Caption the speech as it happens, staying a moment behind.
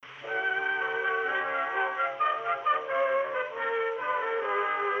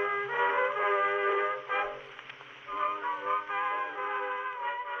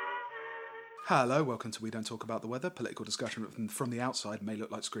Hello, welcome to We Don't Talk About the Weather, political discussion from the outside may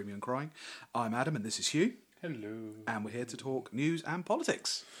look like screaming and crying. I'm Adam and this is Hugh. Hello. And we're here to talk news and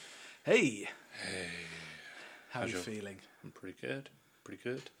politics. Hey. Hey. How are you feeling? I'm pretty good.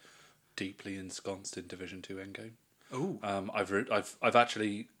 Deeply ensconced in Division 2 Endgame. Oh. I've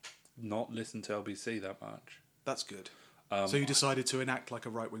actually not listened to LBC that much. That's good. So you decided to enact like a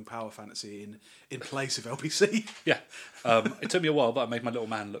right-wing power fantasy in place of LBC? Yeah. It took me a while, but I made my little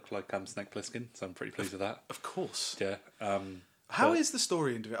man look like Snake Plissken, so I'm pretty pleased with that. Of course. Yeah. How is the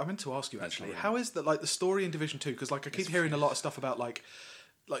story in Division? I meant to ask you actually. How is the story in Division 2? Because I keep hearing a lot of stuff about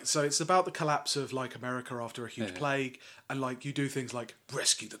so it's about the collapse of America after a huge plague, and you do things like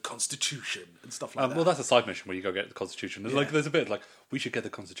rescue the Constitution and stuff like that. Well, that's a side mission where you go get the Constitution. There's a bit we should get the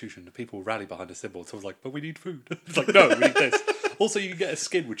Constitution. The people rally behind a symbol. So I was like, but we need food. It's like, no, we need this. Also, you can get a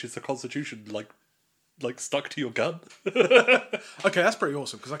skin which is the Constitution, like stuck to your gun. Okay, that's pretty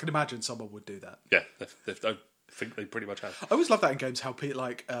awesome because I can imagine someone would do that. Yeah, I think they pretty much have. I always love that in games how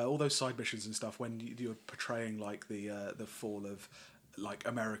all those side missions and stuff when you're portraying the fall of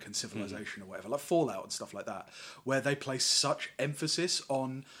American civilization or whatever, like Fallout and stuff like that, where they place such emphasis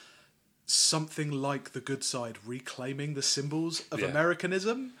on something like the good side reclaiming the symbols of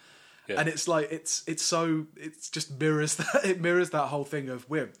Americanism. Yeah. And it's just mirrors that. It mirrors that whole thing of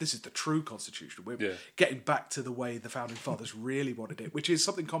this is the true Constitution. We're getting back to the way the founding fathers really wanted it, which is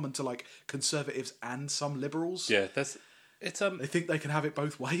something common to conservatives and some liberals. Yeah, they think they can have it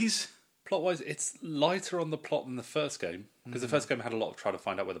both ways. Plot-wise, it's lighter on the plot than the first game, because the first game had a lot of trying to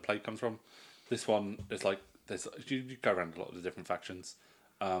find out where the plague comes from. This one, you go around a lot of the different factions.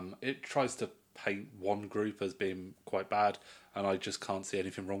 It tries to paint one group as being quite bad, and I just can't see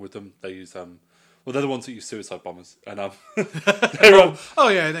anything wrong with them. They use they're the ones that use suicide bombers, and Well,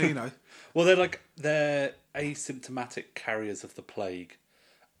 they're asymptomatic carriers of the plague,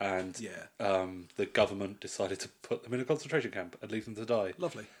 and the government decided to put them in a concentration camp and leave them to die.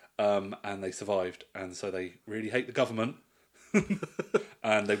 Lovely. And they survived, and so they really hate the government,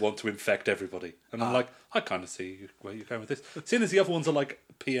 and they want to infect everybody. And I'm I kind of see where you're going with this. Seeing as the other ones are like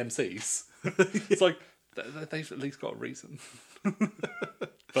PMCs, it's like they've at least got a reason.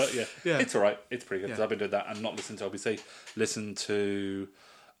 But yeah, it's all right. It's pretty good because I've been doing that and not listened to LBC. Listen to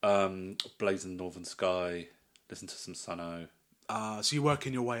Blazing Northern Sky. Listen to some Sunno. So you're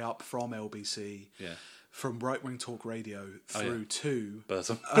working your way up from LBC. Yeah. From Right Wing Talk Radio through to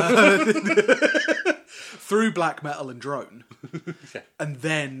Burzum. Through black metal and drone, and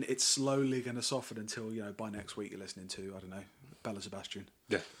then it's slowly going to soften until by next week you're listening to Bella Sebastian.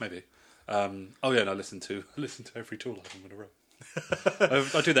 Yeah, maybe. Listen to every Tool album in a row.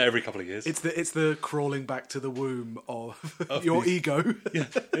 I do that every couple of years. It's the crawling back to the womb of your ego. Yeah,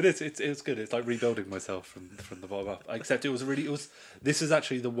 it is. It's good. It's like rebuilding myself from the bottom up. Except this is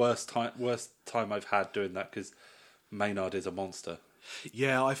actually the worst time I've had doing that because Maynard is a monster.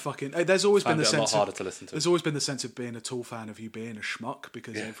 Yeah, there's always been the sense. A lot harder to listen to. There's always been the sense of being a Tool fan of you being a schmuck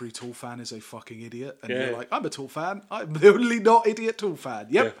because every Tool fan is a fucking idiot, and you're like, I'm a Tool fan. I'm the only not idiot Tool fan.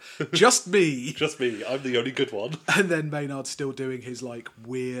 Yep, just me. Just me. I'm the only good one. And then Maynard's still doing his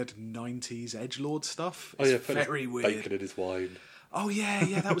weird '90s edgelord stuff. It's very weird. Bacon in his wine. Oh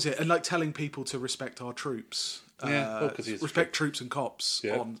yeah, that was it. And telling people to respect our troops. Respect troops and cops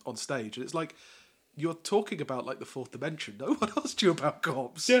on stage. And it's you're talking about the fourth dimension. No one asked you about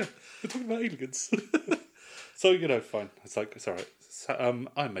cops. Yeah, we're talking about aliens. So fine. It's it's all right.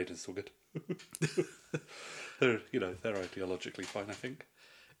 Iron Maiden's still good. They're ideologically fine, I think.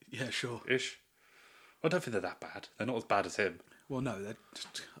 Yeah, sure. Ish. I don't think they're that bad. They're not as bad as him. Well, no, they're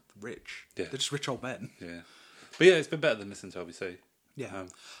just rich. Yeah. They're just rich old men. Yeah, but it's been better than listening to LBC. Yeah.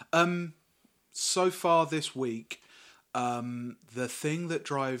 So far this week, the thing that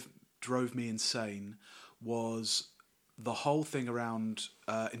drove me insane was the whole thing around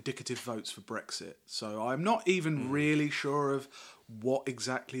indicative votes for Brexit. So I'm not even really sure of what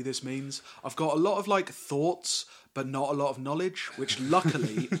exactly this means. I've got a lot of thoughts, but not a lot of knowledge, which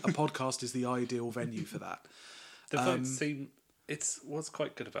luckily a podcast is the ideal venue for that. The votes seem... what's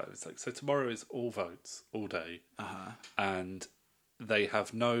quite good about it. It's so tomorrow is all votes, all day, and they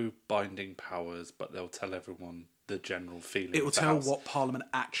have no binding powers, but they'll tell everyone the general feeling. It will tell what Parliament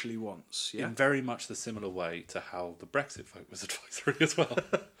actually wants. Yeah, in very much the similar way to how the Brexit vote was advisory as well.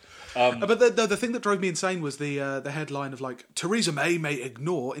 But the thing that drove me insane was the headline of Theresa May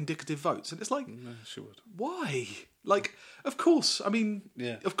ignore indicative votes, and it's no, she would. Why? Of course. I mean,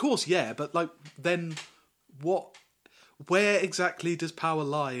 of course, but then what? Where exactly does power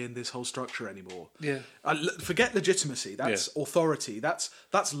lie in this whole structure anymore? Yeah. Forget legitimacy. That's authority. That's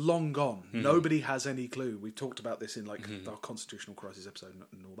long gone. Mm-hmm. Nobody has any clue. We've talked about this in our constitutional crisis episode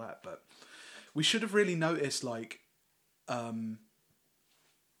and all that. But we should have really noticed, like,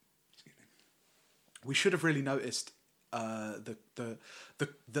 we should have really noticed that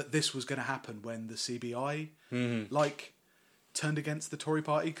this was going to happen when the CBI like turned against the Tory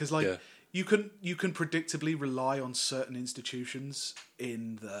party, because like you can predictably rely on certain institutions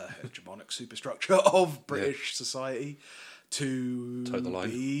in the hegemonic superstructure of British society to toe the line.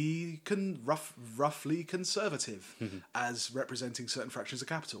 be roughly conservative as representing certain fractions of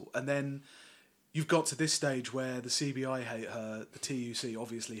capital, and then you've got to this stage where the CBI hate her, the TUC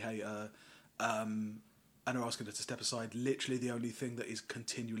obviously hate her, and are asking her to step aside. Literally the only thing that is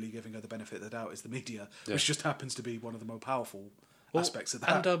continually giving her the benefit of the doubt is the media, which just happens to be one of the more powerful aspects of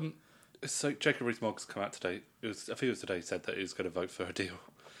that. And so Jacob Rees-Mogg's come out today. I think it was today. He said that he was going to vote for a deal,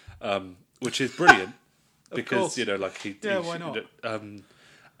 which is brilliant because course. Why not?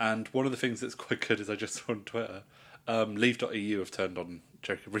 And one of the things that's quite good is I just saw on Twitter, Leave.eu have turned on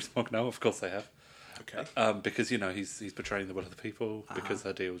Jacob Rees-Mogg now. Of course they have. Okay. Because he's betraying the will of the people because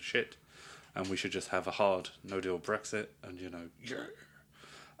their deal's shit. And we should just have a hard no-deal Brexit, and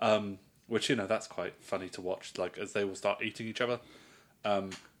which that's quite funny to watch, like as they will start eating each other.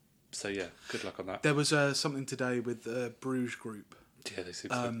 So yeah, good luck on that. There was something today with the Bruges Group. Yeah, they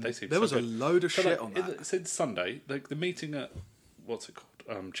seem. There was a load of shit on that. Since Sunday, like the meeting at what's it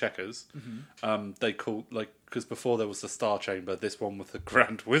called, Checkers. They called because before there was the Star Chamber, this one with the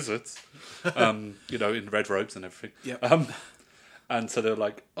Grand Wizards, in red robes and everything. Yep. And so they were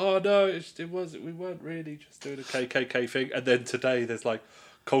like, "Oh no, it wasn't. We weren't really just doing a KKK thing." And then today, there's like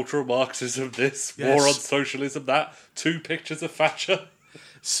cultural Marxism, this war on socialism, that 2 pictures of Thatcher. It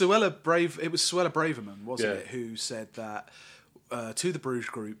was Suella Braverman, wasn't it, who said that to the Bruges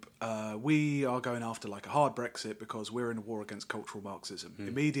Group, we are going after like a hard Brexit because we're in a war against cultural Marxism.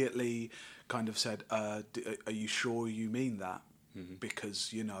 Immediately, kind of said, "Are you sure you mean that?" Because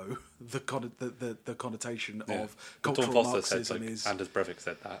the connotation of cultural Marxism is Anders Breivik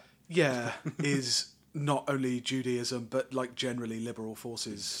said that. Yeah, is not only Judaism but like generally liberal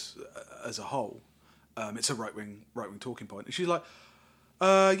forces as a whole. It's a right wing talking point. And she's like,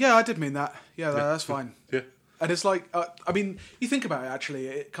 "Yeah, I did mean that. Yeah, that's fine." Yeah, and it's like, I mean, you think about it. Actually,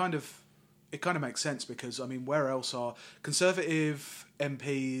 it kind of makes sense because I mean, where else are Conservative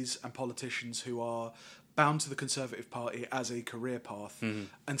MPs and politicians who are bound to the Conservative Party as a career path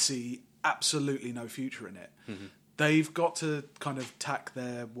and see absolutely no future in it? They've got to kind of tack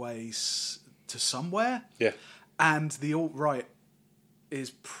their ways to somewhere. Yeah. And the alt-right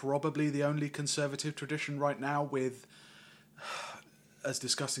is probably the only conservative tradition right now with, as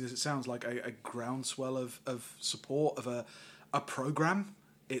disgusting as it sounds, like a groundswell of support of a programme.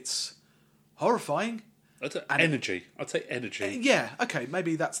 It's horrifying. I'd say energy. Yeah, okay,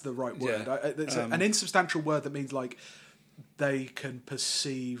 maybe that's the right word. Yeah. It's an insubstantial word that means like they can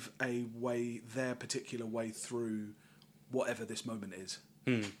perceive their particular way through whatever this moment is,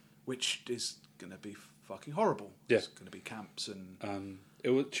 which is going to be fucking horrible. Yeah. It's going to be camps and...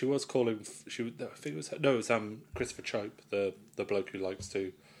 She was calling... I think it was Christopher Chope, the bloke who likes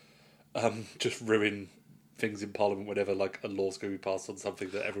to just ruin things in Parliament whenever like a law's going to be passed on something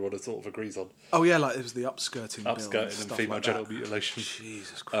that everyone sort of agrees on. Oh yeah, like it was the upskirting bill and female like genital that. mutilation.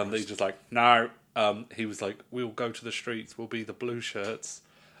 Jesus Christ. He's just like, no. He was like, we'll go to the streets, we'll be the blue shirts.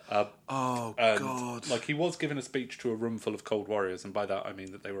 God. Like he was giving a speech to a room full of Cold Warriors, and by that I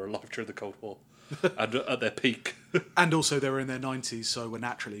mean that they were alive during the Cold War and at their peak. And also they were in their 90s, so were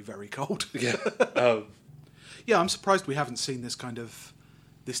naturally very cold. Yeah. Yeah, I'm surprised we haven't seen this kind of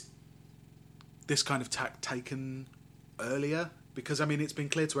tack taken earlier, because I mean it's been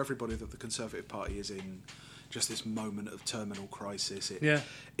clear to everybody that the Conservative Party is in just this moment of terminal crisis.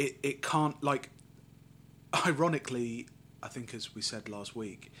 It can't, like, ironically, I think as we said last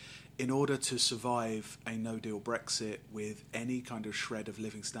week, in order to survive a no-deal Brexit with any kind of shred of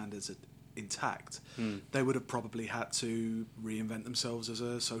living standards intact, they would have probably had to reinvent themselves as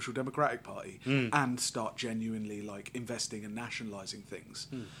a social democratic party and start genuinely like investing and nationalising things.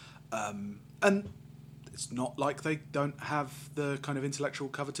 And it's not like they don't have the kind of intellectual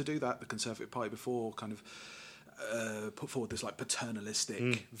cover to do that. The Conservative Party before kind of put forward this like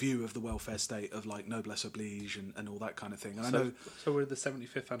paternalistic view of the welfare state of like noblesse oblige and all that kind of thing. And so we're the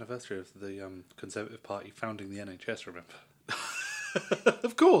 75th anniversary of the Conservative Party founding the NHS, remember?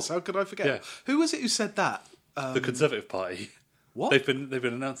 Of course, how could I forget? Yeah. Who was it who said that? The Conservative Party. What? They've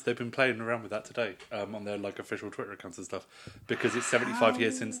been announced. They've been playing around with that today on their like official Twitter accounts and stuff, because it's 75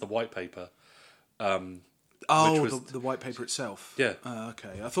 years since the white paper. The white paper itself. Yeah.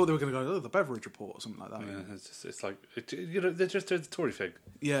 Okay. I thought they were going to go the Beveridge Report or something like that. Yeah, it's like they're just doing the Tory thing.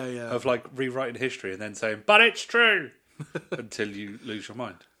 Yeah. Of like rewriting history and then saying, "But it's true," until you lose your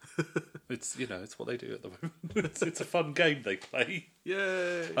mind. It's it's what they do at the moment. It's a fun game they play.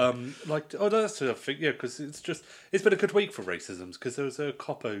 Yeah. That's the thing, yeah, because it's been a good week for racism because there was a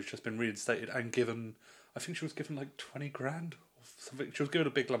copper who's just been reinstated and given, I think she was given like 20 grand or something. She was given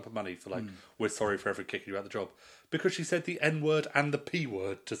a big lump of money for like, we're sorry for ever kicking you out of the job because she said the N word and the P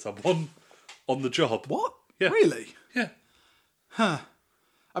word to someone on the job. What? Yeah. Really? Yeah. Huh.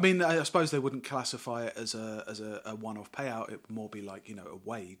 I mean, I suppose they wouldn't classify it as a one-off payout. It would more be like, a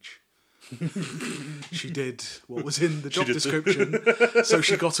wage. She did what was in the job description, so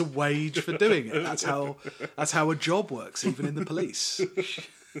she got a wage for doing it. That's how a job works, even in the police.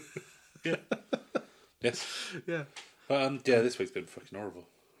 Yeah. Yes. Yeah. But this week's been fucking horrible.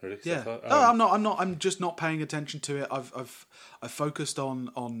 Really. Yeah. So far. No, I'm not. I'm just not paying attention to it. I've focused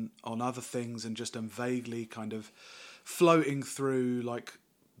on other things and just am vaguely kind of floating through like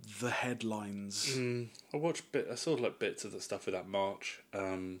the headlines. I saw like bits of the stuff with that march,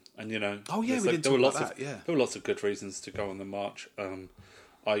 and Oh yeah, we there didn't were talk lots about that. Yeah. there were lots of good reasons to go on the march.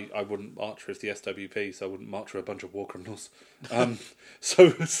 I wouldn't march with the SWP, so I wouldn't march with a bunch of war criminals.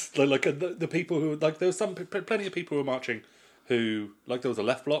 So it's like the people who like there was plenty of people who were marching who like there was a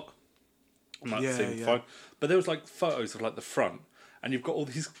left bloc, and that seemed fine, but there was like photos of like the front, and you've got all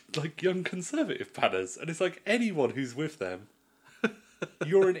these like young conservative banners, and it's like anyone who's with them,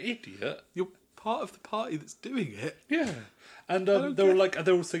 you're an idiot. You're part of the party that's doing it. Yeah, and they were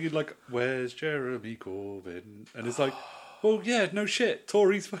all singing like, "Where's Jeremy Corbyn?" And it's like, well, yeah, no shit,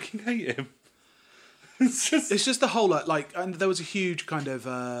 Tories fucking hate him. It's just the whole and there was a huge kind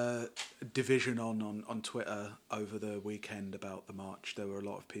of division on Twitter over the weekend about the march. There were a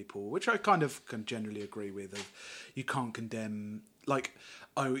lot of people, which I kind of can generally agree with. Of you can't condemn. Like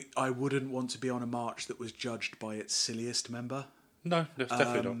I wouldn't want to be on a march that was judged by its silliest member. No,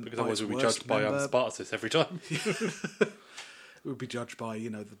 definitely not, because otherwise we'd be judged by Spartacus every time. It would be judged by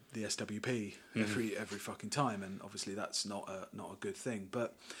the SWP every fucking time, and obviously that's not a good thing.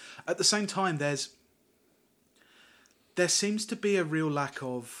 But at the same time, there seems to be a real lack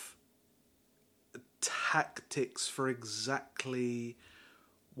of tactics for exactly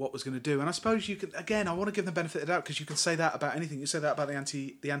what was going to do. And I suppose you can, again, I want to give them the benefit of the doubt, because you can say that about anything. You say that about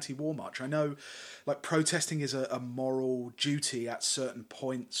the anti-war march. I know, like, protesting is a moral duty at certain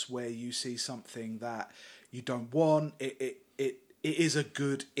points where you see something that you don't want. It is a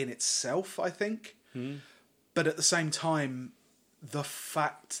good in itself, I think. But at the same time, the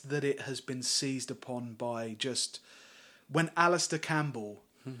fact that it has been seized upon by just... When Alistair Campbell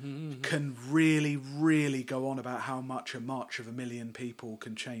can really, really go on about how much a march of 1 million people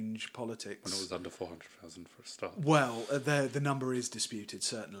can change politics. When it was under 400,000 for a start. Well, the number is disputed,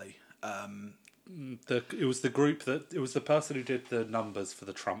 certainly. It was the person who did the numbers for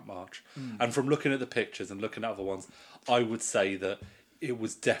the Trump march. And from looking at the pictures and looking at other ones, I would say that it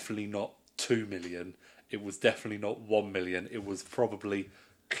was definitely not 2 million. It was definitely not 1 million. It was probably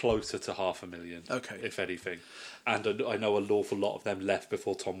closer to 500,000, if anything. And I know an awful lot of them left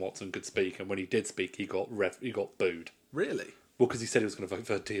before Tom Watson could speak, and when he did speak, he got booed. Really? Well, because he said he was going to vote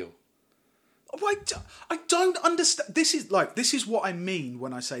for a deal. I don't understand. This is what I mean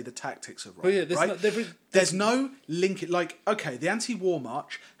when I say the tactics are wrong. Well, yeah, there's no link. Like, okay, the anti-war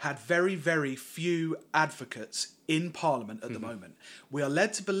march had very, very few advocates in Parliament at the moment. We are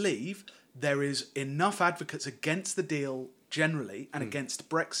led to believe there is enough advocates against the deal generally and against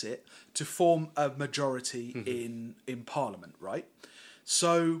Brexit to form a majority in Parliament, right?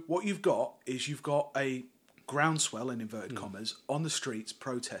 So what you've got is a groundswell, in inverted commas, on the streets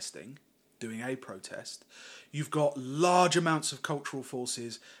protesting, doing a protest. You've got large amounts of cultural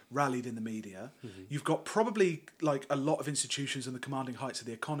forces rallied in the media. You've got probably like a lot of institutions in the commanding heights of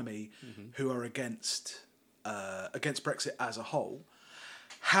the economy who are against Brexit as a whole.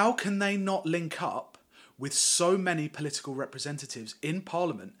 How can they not link up with so many political representatives in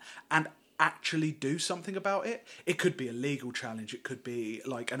Parliament and actually do something about it? It could be a legal challenge. It could be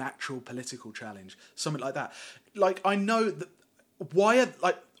like an actual political challenge, something like that. Like, I know that why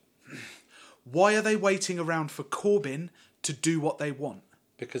are they waiting around for Corbyn to do what they want?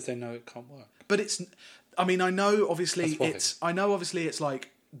 Because they know it can't work. But I know obviously it's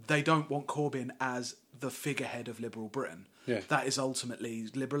like they don't want Corbyn as the figurehead of liberal Britain. Yeah. That is ultimately,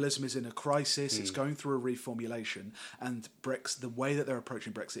 liberalism is in a crisis, it's going through a reformulation, and the way that they're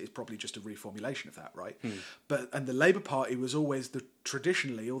approaching Brexit is probably just a reformulation of that, right? And the Labour Party was always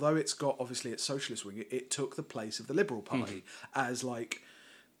traditionally, although it's got obviously its socialist wing, it took the place of the Liberal Party as like,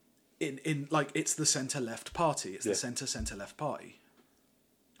 in like, it's the centre-left party, it's the centre-left party.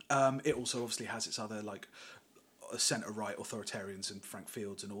 It also obviously has its other like centre-right authoritarians and Frank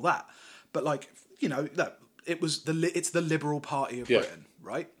Fields and all that, but like, it's the Liberal Party of Britain,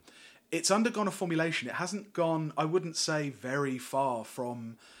 right? it's undergone a formulation. It hasn't gone, I wouldn't say, very far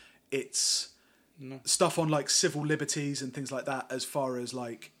from its stuff on like civil liberties and things like that, as far as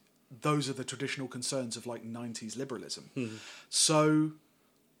like those are the traditional concerns of like 90s liberalism. So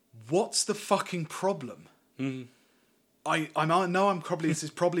what's the fucking problem? I know I'm probably, this is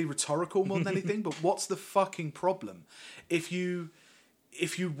probably rhetorical more than anything, but what's the fucking problem? If you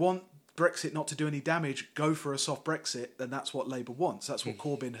want Brexit not to do any damage, go for a soft Brexit, then that's what Labour wants. That's what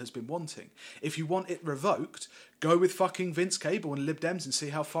Corbyn has been wanting. If you want it revoked, go with fucking Vince Cable and Lib Dems and see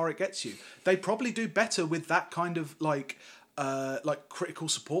how far it gets you. They probably do better with that kind of like critical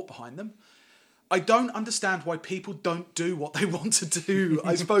support behind them. I don't understand why people don't do what they want to do,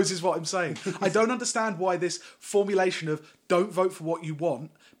 I suppose is what I'm saying. I don't understand why this formulation of don't vote for what you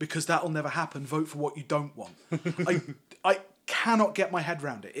want because that'll never happen, vote for what you don't want. I cannot get my head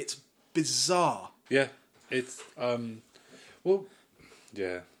around it. It's bizarre. Yeah, it's well,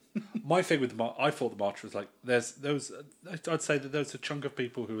 yeah. My thing with I thought the march was like I'd say that there's a chunk of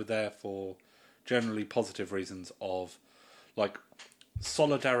people who were there for generally positive reasons of like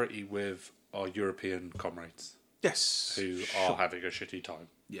solidarity with our European comrades. Yes, who are having a shitty time.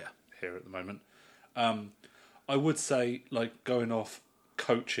 Yeah, here at the moment. I would say like going off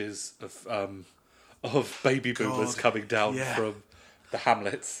coaches of baby boomers coming down from the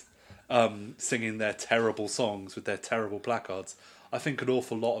hamlets. Singing their terrible songs with their terrible placards. I think an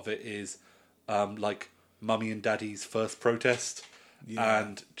awful lot of it is like mummy and daddy's first protest,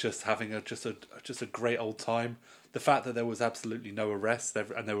 and just having a great old time. The fact that there was absolutely no arrests,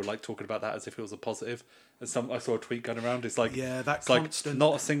 and they were like talking about that as if it was a positive. And I saw a tweet going around. It's like that's like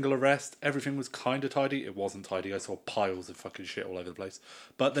not a single arrest. Everything was kind of tidy. It wasn't tidy. I saw piles of fucking shit all over the place.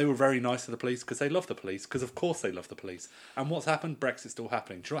 But they were very nice to the police because they love the police. Because of course they love the police. And what's happened? Brexit's still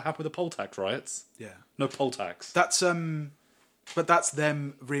happening. Do you know what happened with the poll tax riots? Yeah, no poll tax. That's but that's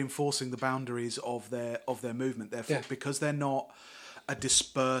them reinforcing the boundaries of their movement. Therefore, because they're not a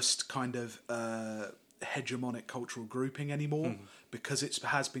dispersed kind of hegemonic cultural grouping anymore, because it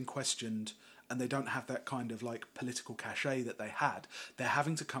has been questioned. And they don't have that kind of like political cachet that they had. They're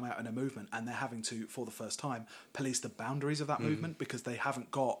having to come out in a movement, and they're having to, for the first time, police the boundaries of that movement because they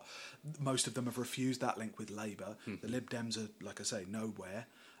haven't got. Most of them have refused that link with Labour. The Lib Dems are, like I say, nowhere.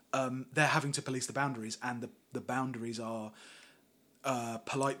 They're having to police the boundaries, and the boundaries are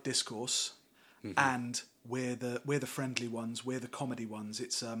polite discourse, and we're the friendly ones. We're the comedy ones.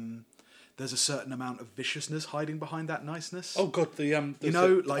 It's there's a certain amount of viciousness hiding behind that niceness. Oh god,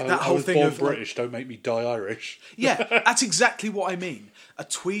 that whole thing born of British, don't make me die Irish. Yeah, that's exactly what I mean. A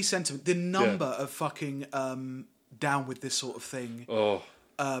twee sentiment. The number of fucking down with this sort of thing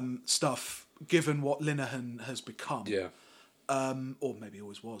stuff, given what Linehan has become. Yeah. Or maybe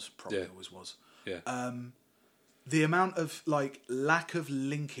always was. Probably always was. Yeah. The amount of like lack of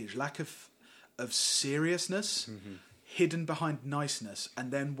linkage, lack of seriousness. Hidden behind niceness,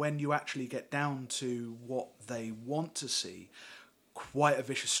 and then when you actually get down to what they want to see, quite a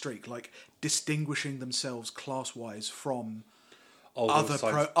vicious streak, like distinguishing themselves class-wise from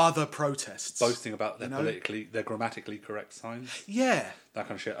other protests, boasting about their grammatically correct signs, that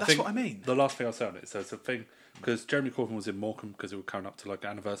kind of shit. That's what I mean. The last thing I'll say on it is there's a thing because Jeremy Corbyn was in Morecambe because it was coming up to like the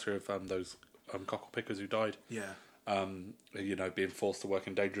anniversary of those cockle pickers who died. Being forced to work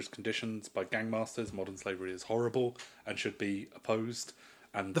in dangerous conditions by gangmasters. Modern slavery is horrible and should be opposed.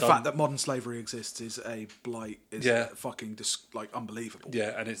 And the fact that modern slavery exists is a blight. Is fucking unbelievable.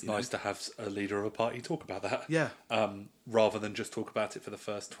 Yeah, and it's nice to have a leader of a party talk about that. Yeah. Rather than just talk about it for the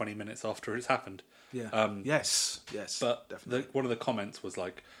first 20 minutes after it's happened. Yeah. Yes. But definitely. One of the comments was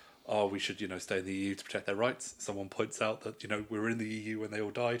like, "Oh, we should, stay in the EU to protect their rights." Someone points out that we were in the EU when they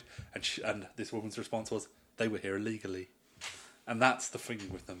all died, and this woman's response was, "They were here illegally," and that's the thing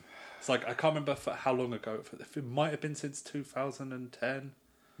with them. It's like I can't remember for how long ago. If it might have been since 2010,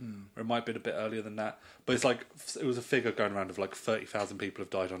 or it might have been a bit earlier than that. But it's like it was a figure going around of like 30,000 people have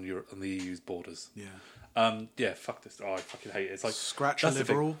died on Europe on the EU's borders. Yeah. Fuck this. Oh, I fucking hate it. It's like scratch a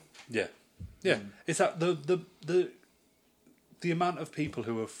liberal. Yeah. It's that the amount of people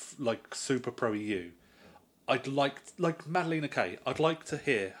who are like super pro EU. I'd like Madalena Kay. I'd like to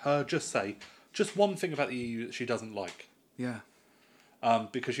hear her just say just one thing about the EU that she doesn't like. Yeah.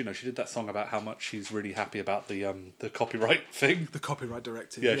 Because she did that song about how much she's really happy about the copyright thing, the copyright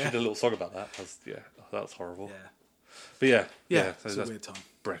directive. Yeah, she did a little song about that. That was horrible. Yeah, but yeah. So it's a weird time.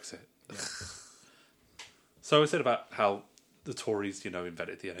 Brexit. Yeah. So I said about how the Tories,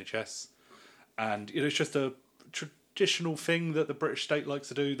 invented the NHS, and it's just a traditional thing that the British state likes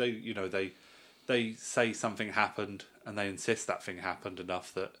to do. They say something happened, and they insist that thing happened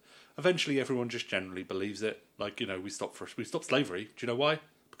enough that eventually everyone just generally believes it. Like we stopped slavery. Do you know why?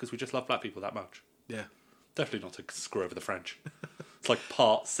 because we just love black people that much. Yeah. Definitely not to screw over the French. It's like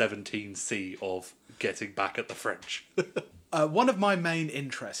part 17C of getting back at the French. One of my main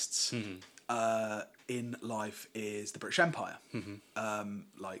interests in life is the British Empire. I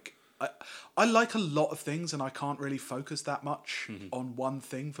like a lot of things, and I can't really focus that much on one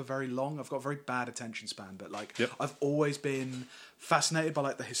thing for very long. I've got a very bad attention span, but I've always been fascinated by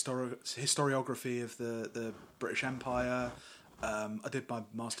like the historiography of the British Empire. I did my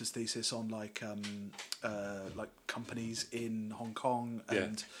master's thesis on like companies in Hong Kong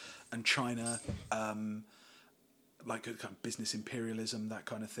and China. Like kind of business imperialism, that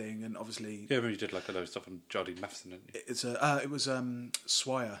kind of thing, and obviously Yeah, I remember you did like a load of stuff on Jardine Matheson, didn't you? it was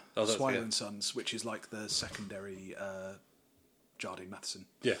Swire, Swire and Sons, which is like the secondary Jardine Matheson.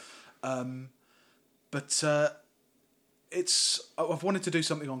 Yeah. But I've wanted to do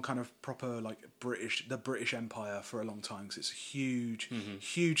something on kind of proper like the British Empire for a long time, because it's a huge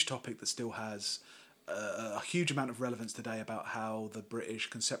topic that still has a huge amount of relevance today about how the British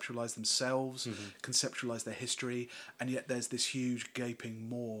conceptualise themselves, conceptualise their history, and yet there's this huge gaping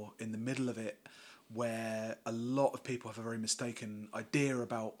maw in the middle of it where a lot of people have a very mistaken idea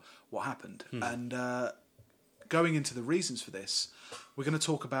about what happened. And going into the reasons for this, we're going to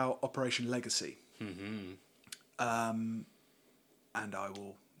talk about Operation Legacy. And I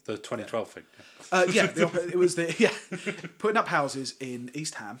will... The 2012 thing. It was putting up houses in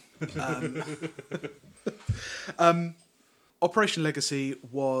East Ham. Operation Legacy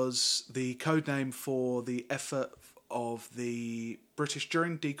was the code name for the effort of the British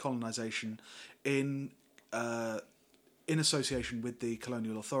during decolonisation in association with the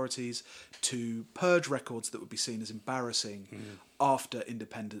colonial authorities to purge records that would be seen as embarrassing after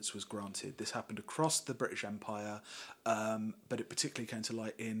independence was granted. This happened across the British Empire, but it particularly came to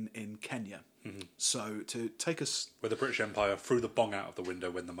light in Kenya. So to take us... Where the British Empire threw the bong out of the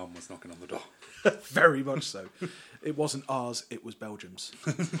window when the mum was knocking on the door. Very much so. It wasn't ours, it was Belgium's.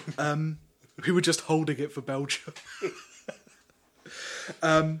 We were just holding it for Belgium.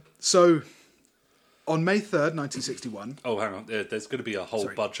 So... On May 3rd, 1961... Oh, hang on. There's going to be a whole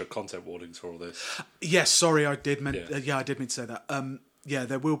bunch of content warnings for all this. Yes, sorry, I did mean to say that.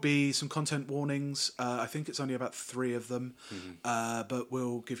 There will be some content warnings. I think it's only about 3 of them, but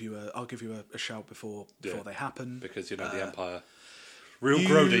I'll give you a shout before they happen. Because, the Empire...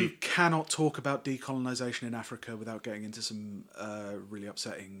 Grody. You cannot talk about decolonisation in Africa without getting into some really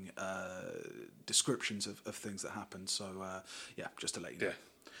upsetting descriptions of things that happened. So, just to let you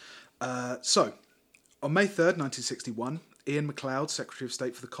know. On May 3rd, 1961, Ian MacLeod, Secretary of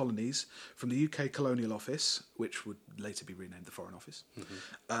State for the Colonies, from the UK Colonial Office, which would later be renamed the Foreign Office,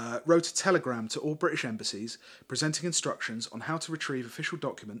 wrote a telegram to all British embassies presenting instructions on how to retrieve official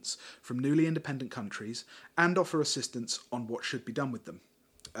documents from newly independent countries and offer assistance on what should be done with them.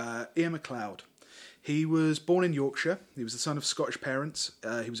 Ian MacLeod. He was born in Yorkshire. He was the son of Scottish parents.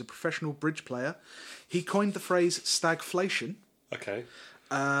 He was a professional bridge player. He coined the phrase stagflation. Okay.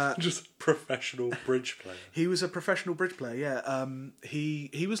 Just professional bridge player. He was a professional bridge player, yeah.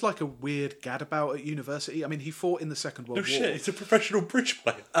 He was like a weird gadabout at university. I mean, he fought in the Second World War. No shit, he's a professional bridge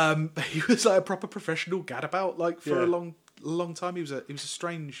player. He was like a proper professional gadabout, for a long time. He was a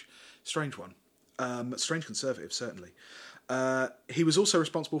strange one. Strange conservative, certainly. He was also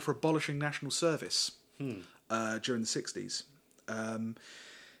responsible for abolishing national service during the 60s.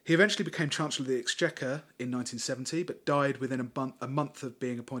 He eventually became Chancellor of the Exchequer in 1970, but died within a month of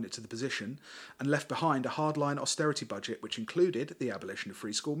being appointed to the position, and left behind a hardline austerity budget which included the abolition of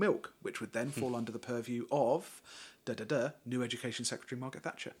free school milk, which would then fall under the purview of new Education Secretary Margaret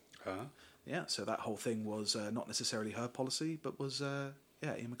Thatcher. Yeah, so that whole thing was not necessarily her policy, but was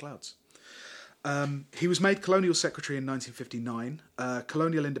Ian MacLeod's. He was made Colonial Secretary in 1959.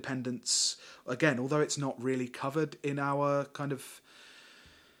 Colonial independence, again, although it's not really covered in our kind of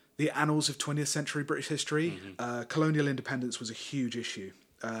the annals of 20th century British history, colonial independence was a huge issue.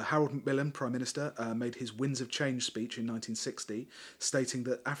 Harold Macmillan, Prime Minister, made his Winds of Change speech in 1960, stating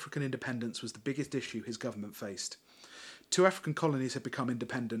that African independence was the biggest issue his government faced. 2 African colonies had become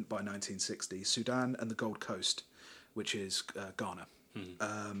independent by 1960, Sudan and the Gold Coast, which is Ghana.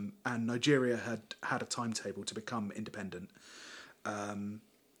 And Nigeria had a timetable to become independent. Now,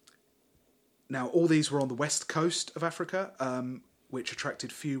 all these were on the west coast of Africa, which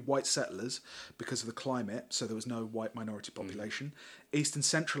attracted few white settlers because of the climate, so there was no white minority population. East and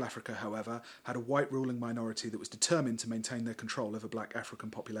Central Africa, however, had a white ruling minority that was determined to maintain their control over black African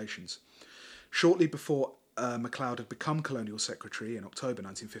populations. Shortly before MacLeod had become Colonial Secretary in October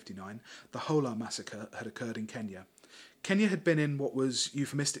 1959, the Hola Massacre had occurred in Kenya. Kenya had been in what was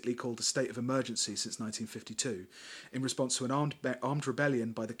euphemistically called a state of emergency since 1952, in response to an armed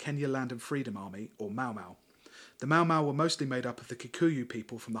rebellion by the Kenya Land and Freedom Army, or Mau Mau. The Mau Mau were mostly made up of the Kikuyu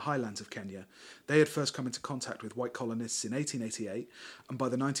people from the highlands of Kenya. They had first come into contact with white colonists in 1888, and by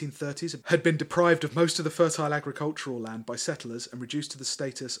the 1930s had been deprived of most of the fertile agricultural land by settlers and reduced to the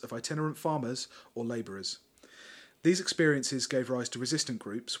status of itinerant farmers or labourers. These experiences gave rise to resistant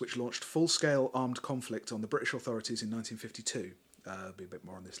groups, which launched full-scale armed conflict on the British authorities in 1952. There'll be a bit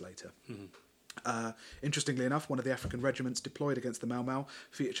more on this later. Interestingly enough, one of the African regiments deployed against the Mau Mau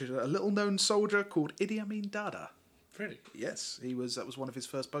featured a little-known soldier called Idi Amin Dada. Really? Yes, that was one of his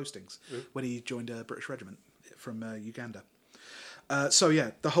first postings when he joined a British regiment from Uganda.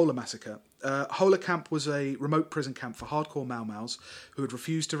 The Hola Massacre. Hola Camp was a remote prison camp for hardcore Mau Maus who had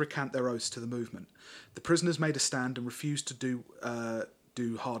refused to recant their oaths to the movement. The prisoners made a stand and refused to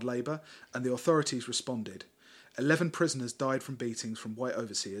do hard labour, and the authorities responded. 11 prisoners died from beatings from white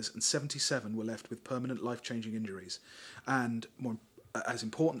overseers, and 77 were left with permanent life-changing injuries. And, more as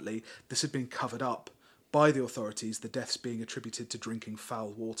importantly, this had been covered up by the authorities, the deaths being attributed to drinking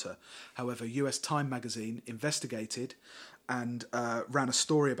foul water. However, US Time magazine investigated and ran a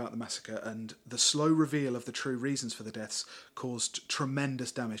story about the massacre, and the slow reveal of the true reasons for the deaths caused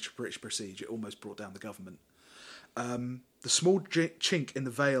tremendous damage to British prestige. It almost brought down the government. The small chink in the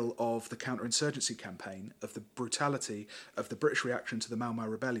veil of the counterinsurgency campaign, of the brutality of the British reaction to the Mau Mau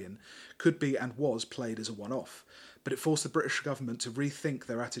rebellion, could be and was played as a one-off, but it forced the British government to rethink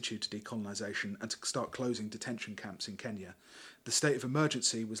their attitude to decolonisation and to start closing detention camps in Kenya. The state of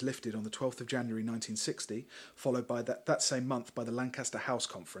emergency was lifted on the 12th of January 1960, followed by that same month by the Lancaster House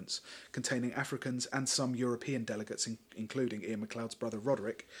Conference, containing Africans and some European delegates, including Ian MacLeod's brother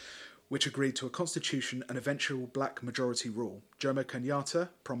Roderick, which agreed to a constitution and eventual black majority rule. Jomo Kenyatta,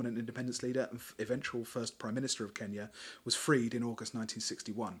 prominent independence leader and eventual first Prime Minister of Kenya, was freed in August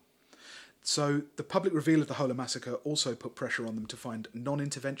 1961. So the public reveal of the Hola Massacre also put pressure on them to find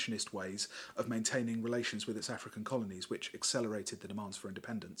non-interventionist ways of maintaining relations with its African colonies, which accelerated the demands for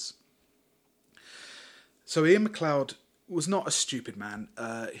independence. So Ian MacLeod was not a stupid man.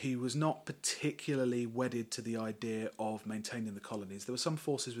 He was not particularly wedded to the idea of maintaining the colonies. There were some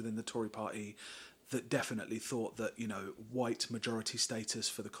forces within the Tory party that definitely thought that, white majority status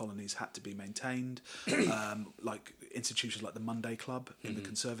for the colonies had to be maintained. Like institutions like the Monday Club in the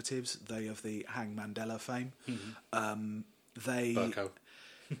Conservatives, they of the Hang Mandela fame. Burkow.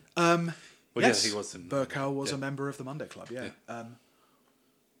 Yes, he was. Burkow was a member of the Monday Club,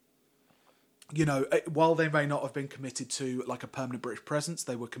 while they may not have been committed to like a permanent British presence,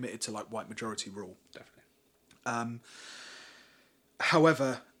 they were committed to like white majority rule. Definitely.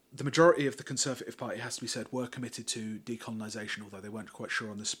 However, the majority of the Conservative Party, has to be said, were committed to decolonisation, although they weren't quite sure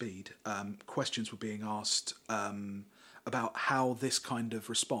on the speed. Questions were being asked about how this kind of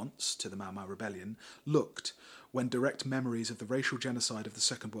response to the Mau Mau rebellion looked when direct memories of the racial genocide of the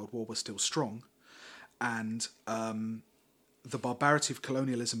Second World War were still strong, and the barbarity of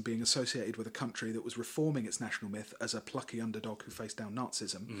colonialism being associated with a country that was reforming its national myth as a plucky underdog who faced down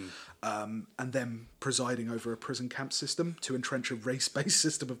Nazism, and then presiding over a prison camp system to entrench a race-based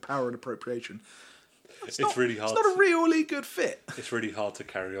system of power and appropriation. It's really hard. It's not a really good fit. It's really hard to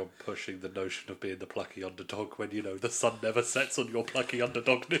carry on pushing the notion of being the plucky underdog when, the sun never sets on your plucky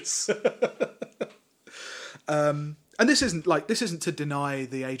underdogness. And this isn't to deny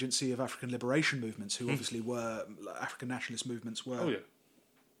the agency of African liberation movements, who obviously were African nationalist movements were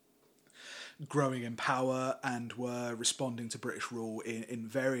growing in power and were responding to British rule in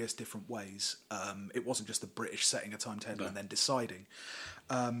various different ways. It wasn't just the British setting a timetable and then deciding.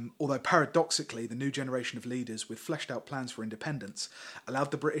 Although paradoxically, the new generation of leaders with fleshed out plans for independence allowed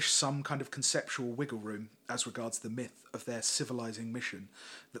the British some kind of conceptual wiggle room as regards the myth of their civilising mission,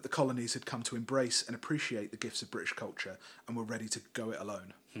 that the colonies had come to embrace and appreciate the gifts of British culture and were ready to go it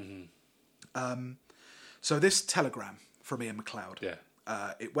alone. So this telegram from Ian MacLeod,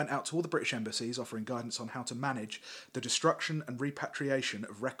 it went out to all the British embassies offering guidance on how to manage the destruction and repatriation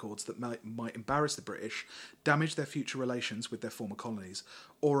of records that might embarrass the British, damage their future relations with their former colonies,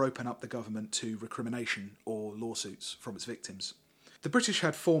 or open up the government to recrimination or lawsuits from its victims. The British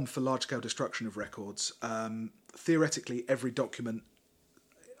had formed for large-scale destruction of records. Theoretically, every document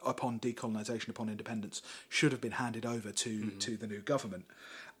upon decolonisation, upon independence, should have been handed over to the new government.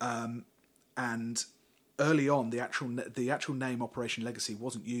 And early on, the actual name Operation Legacy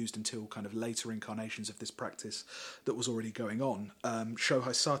wasn't used until kind of later incarnations of this practice that was already going on.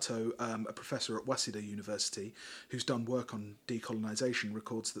 Shohei Sato, a professor at Waseda University, who's done work on decolonisation,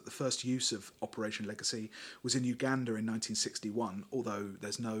 records that the first use of Operation Legacy was in Uganda in 1961, although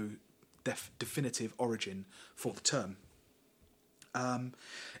there's no definitive origin for the term.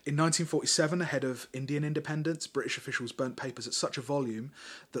 In 1947, ahead of Indian independence, British officials burnt papers at such a volume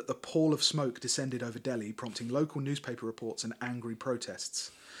that the pall of smoke descended over Delhi, prompting local newspaper reports and angry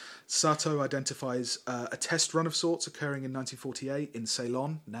protests. Sato identifies a test run of sorts occurring in 1948 in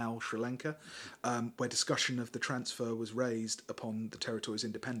Ceylon, now Sri Lanka, where discussion of the transfer was raised upon the territory's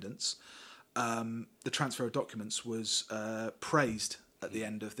independence. The transfer of documents was praised at the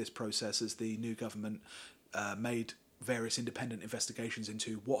end of this process as the new government made various independent investigations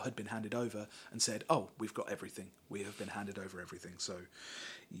into what had been handed over and said, oh, we've got everything. We have been handed over everything. So,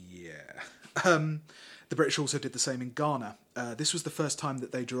 yeah. The British also did the same in Ghana. This was the first time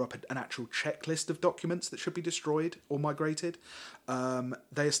that they drew up an actual checklist of documents that should be destroyed or migrated.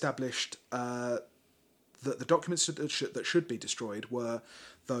 They established that the documents that should be destroyed were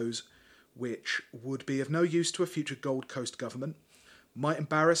those which would be of no use to a future Gold Coast government, might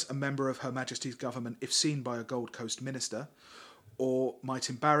embarrass a member of Her Majesty's government if seen by a Gold Coast minister, or might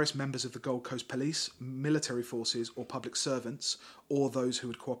embarrass members of the Gold Coast Police, military forces, or public servants, or those who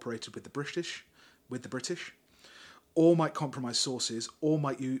had cooperated with the British, or might compromise sources, or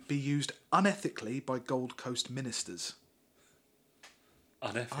might be used unethically by Gold Coast ministers.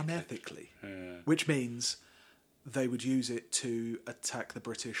 Unethically. Yeah. Which means they would use it to attack the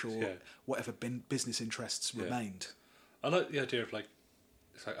British or whatever business interests remained. I like the idea of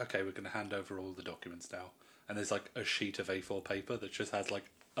it's like, okay, we're going to hand over all the documents now. And there's like a sheet of A4 paper that just has like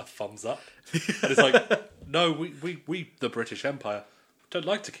a thumbs up. And it's like, no, we the British Empire, don't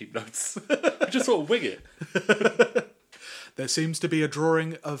like to keep notes. We just sort of wing it. There seems to be a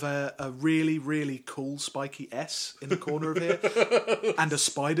drawing of a really, really cool spiky S in the corner of here and a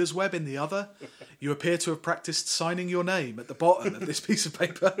spider's web in the other. You appear to have practiced signing your name at the bottom of this piece of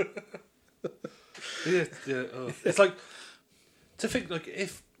paper. Yeah. Oh. It's like, to think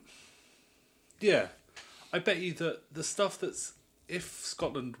if... Yeah. I bet you that the stuff that's... If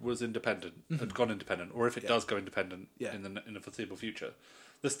Scotland was independent, had gone independent, or if it does go independent in the foreseeable future,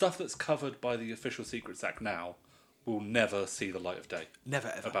 the stuff that's covered by the Official Secrets Act now will never see the light of day. Never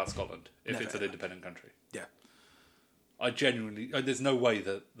ever. About Scotland, if Never, it's an ever. independent country. Yeah. I genuinely... there's no way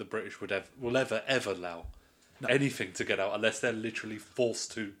that the British will ever allow anything to get out unless they're literally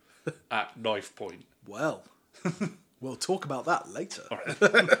forced to at knife point. Well, we'll talk about that later. All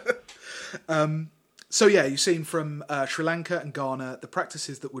right. So yeah, you've seen from Sri Lanka and Ghana, the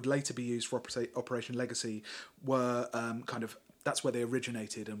practices that would later be used for Operation Legacy were that's where they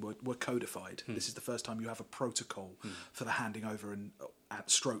originated and were codified. This is the first time you have a protocol for the handing over and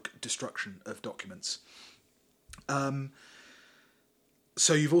stroke destruction of documents.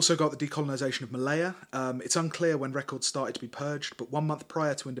 So you've also got the decolonisation of Malaya. It's unclear when records started to be purged, but 1 month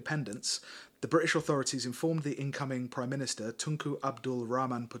prior to independence, the British authorities informed the incoming Prime Minister, Tunku Abdul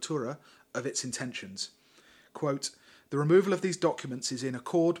Rahman Putura, of its intentions. Quote, "The removal of these documents is in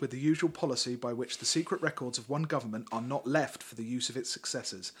accord with the usual policy by which the secret records of one government are not left for the use of its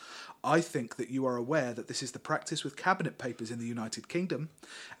successors. I think that you are aware that this is the practice with cabinet papers in the United Kingdom,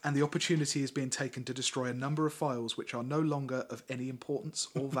 and the opportunity is being taken to destroy a number of files which are no longer of any importance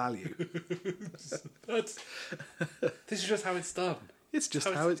or value." This is just how it's done. It's just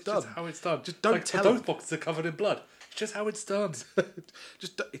how it's done. Just how it's done. Just don't tell those them. boxes are covered in blood. It's just how it's done.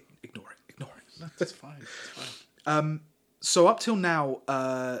 Just ignore it. That's fine. It's fine. So up till now,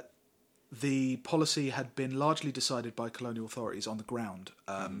 the policy had been largely decided by colonial authorities on the ground.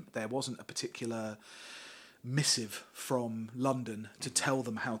 There wasn't a particular missive from London to tell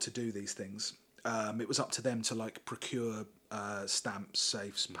them how to do these things. It was up to them to procure stamps,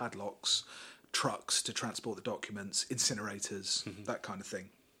 safes, padlocks, trucks to transport the documents, incinerators, that kind of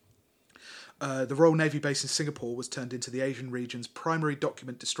thing. The Royal Navy base in Singapore was turned into the Asian region's primary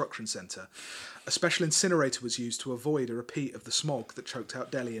document destruction centre. A special incinerator was used to avoid a repeat of the smog that choked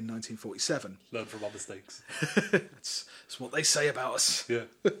out Delhi in 1947. Learn from our mistakes. That's what they say about us. Yeah.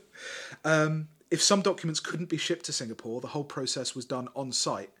 If some documents couldn't be shipped to Singapore, the whole process was done on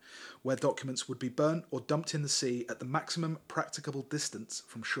site, where documents would be burnt or dumped in the sea at the maximum practicable distance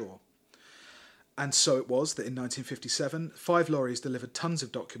from shore. And so it was that in 1957, 5 lorries delivered tons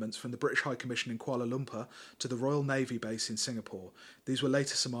of documents from the British High Commission in Kuala Lumpur to the Royal Navy base in Singapore. These were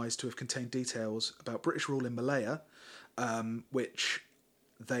later surmised to have contained details about British rule in Malaya, which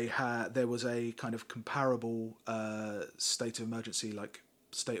there was a kind of comparable state of emergency, like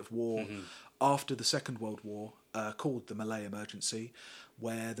state of war, after the Second World War, called the Malay Emergency,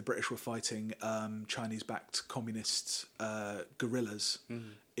 where the British were fighting Chinese-backed communist guerrillas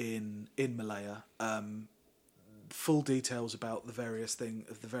in Malaya. Full details about the various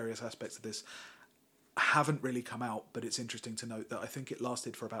aspects of this haven't really come out, but it's interesting to note that I think it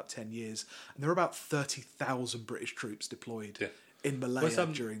lasted for about 10 years, and there were about 30,000 British troops deployed in Malaya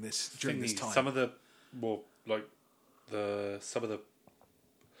during this time. Some of the more some of the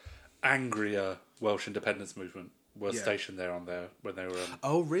angrier Welsh independence movement were stationed there when they were.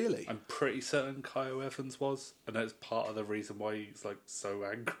 Oh, really? I'm pretty certain Caio Evans was, and that's part of the reason why he's like so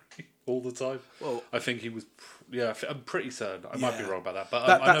angry all the time. Well, I think he was. I'm pretty certain. I might be wrong about that,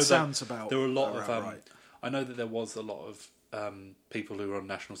 but I know sounds about. There were a lot of. Right. I know that there was a lot of people who were on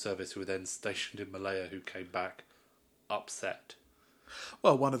national service who were then stationed in Malaya who came back upset.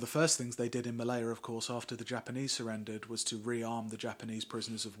 Well, one of the first things they did in Malaya, of course, after the Japanese surrendered, was to rearm the Japanese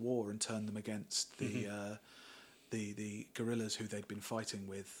prisoners of war and turn them against the guerrillas who they'd been fighting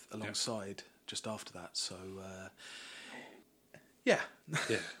with alongside just after that. So,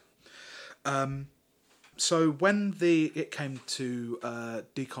 so when it came to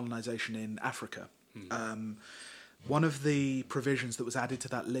decolonisation in Africa, one of the provisions that was added to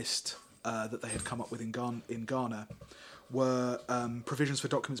that list that they had come up with in Ghana were provisions for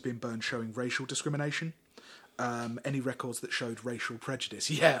documents being burned showing racial discrimination, any records that showed racial prejudice.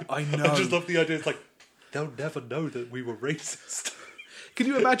 Yeah, I know. I just love the idea. It's like, they'll never know that we were racist. Can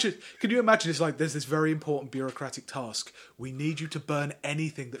you imagine? It's like there's this very important bureaucratic task. We need you to burn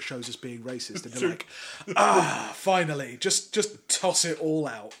anything that shows us being racist, and you're like, finally, just toss it all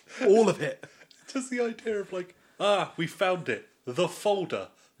out, all of it. Just the idea of like, we found it, the folder.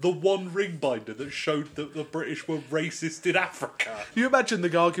 The one ring binder that showed that the British were racist in Africa. Can you imagine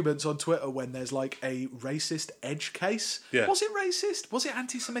the arguments on Twitter when there's like a racist edge case? Yeah. Was it racist? Was it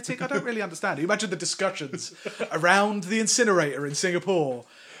anti-Semitic? I don't really understand. You imagine the discussions around the incinerator in Singapore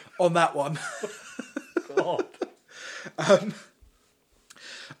on that one. God.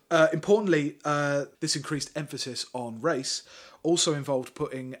 Importantly, this increased emphasis on race also involved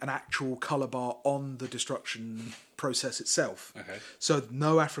putting an actual colour bar on the destruction process itself. Okay. So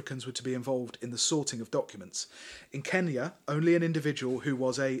no Africans were to be involved in the sorting of documents. In Kenya, only an individual who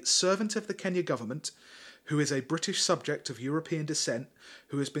was a servant of the Kenya government, who is a British subject of European descent,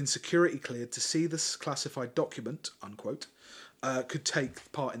 who has been security cleared to see this classified document, unquote, could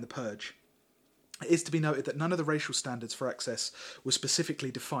take part in the purge. It is to be noted that none of the racial standards for access were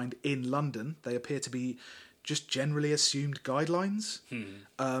specifically defined in London. They appear to be just generally assumed guidelines.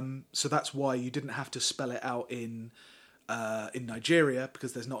 So that's why you didn't have to spell it out in Nigeria,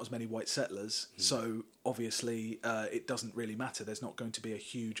 because there's not as many white settlers. So obviously it doesn't really matter. There's not going to be a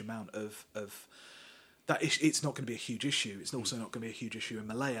huge amount of that. It's not going to be a huge issue. It's also not going to be a huge issue in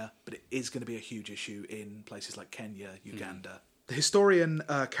Malaya, but it is going to be a huge issue in places like Kenya, Uganda. The historian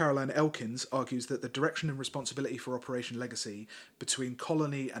Caroline Elkins argues that the direction and responsibility for Operation Legacy between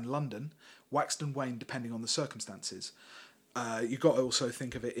Colony and London waxed and waned depending on the circumstances. You've got to also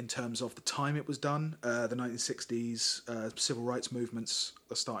think of it in terms of the time it was done. The 1960s, civil rights movements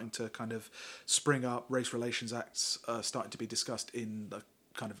are starting to kind of spring up. Race Relations Acts are starting to be discussed in the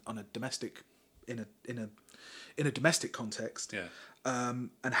kind of on a domestic, in a domestic context. Yeah.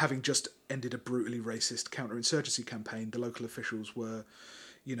 And having just ended a brutally racist counterinsurgency campaign, the local officials were,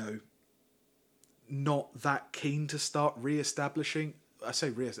 not that keen to start re-establishing. I say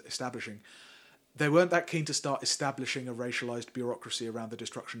re-establishing. They weren't that keen to start establishing a racialised bureaucracy around the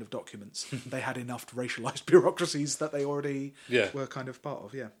destruction of documents. They had enough racialised bureaucracies that they already were kind of part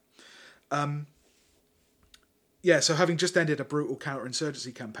of, so having just ended a brutal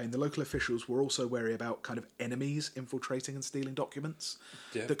counterinsurgency campaign, the local officials were also wary about kind of enemies infiltrating and stealing documents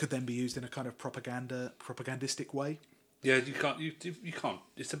that could then be used in a kind of propagandistic way. Yeah, you can't.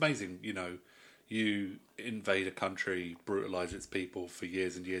 It's amazing, you invade a country, brutalise its people for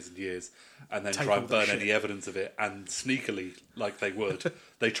years and years and years, and then try and burn any evidence of it, and sneakily, like they would,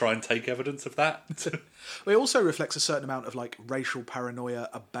 they try and take evidence of that. It also reflects a certain amount of like racial paranoia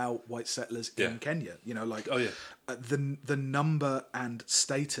about white settlers in Kenya. The number and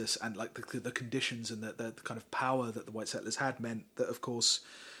status and like the conditions and the kind of power that the white settlers had meant that, of course,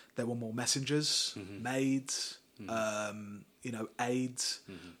 there were more messengers, maids, aides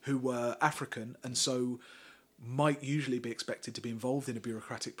who were African, and so might usually be expected to be involved in a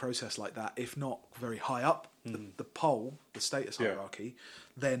bureaucratic process like that, if not very high up the pole, the status hierarchy,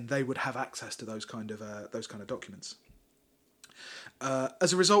 then they would have access to those kind of documents.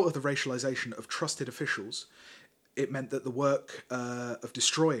 As a result of the racialization of trusted officials, it meant that the work of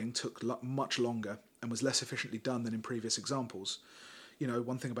destroying took much longer and was less efficiently done than in previous examples.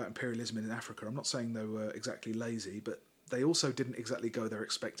 One thing about imperialism in Africa, I'm not saying they were exactly lazy, but they also didn't exactly go there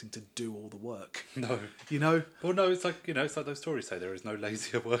expecting to do all the work. No. Well, no, it's like, it's like those stories say there is no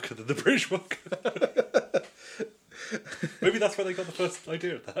lazier worker than the British worker. Maybe that's where they got the first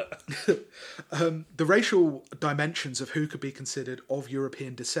idea of that. The racial dimensions of who could be considered of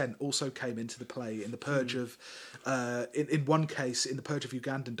European descent also came into the play in the purge of, in one case, in the purge of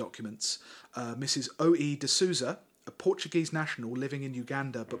Ugandan documents. Mrs. O.E. D'Souza, a Portuguese national living in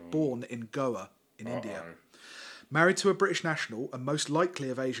Uganda but born in Goa in India. Married to a British national and most likely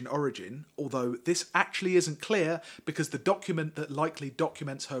of Asian origin, although this actually isn't clear because the document that likely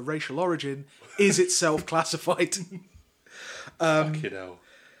documents her racial origin is itself classified. Fucking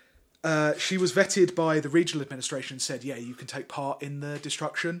hell. She was vetted by the regional administration and said, yeah, you can take part in the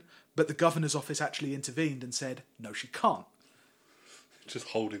destruction, but the governor's office actually intervened and said, no, she can't. Just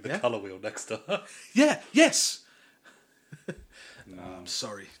holding the colour wheel next to her. Yeah, yes! I'm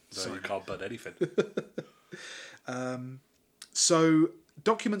sorry. No, sorry. you can't burn anything. So,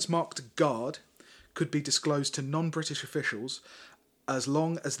 documents marked guard could be disclosed to non-British officials as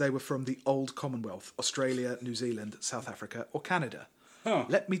long as they were from the old Commonwealth, Australia, New Zealand, South Africa or Canada. Huh.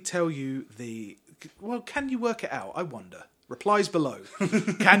 Let me tell you well, can you work it out? I wonder. Replies below.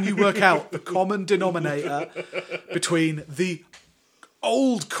 Can you work out the common denominator between the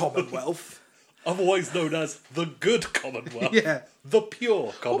old Commonwealth... Otherwise known as the good Commonwealth. Yeah. The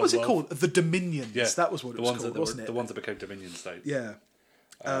pure Commonwealth. What was it called? The Dominions. Yeah. That was what it was called, wasn't it? The ones that became Dominion states. Yeah.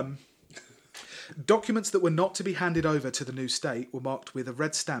 Documents that were not to be handed over to the new state were marked with a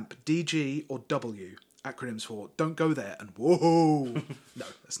red stamp, DG or W, acronyms for Don't Go There and Whoa. No,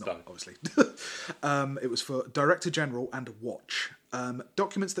 that's not, obviously. It was for Director General and Watch.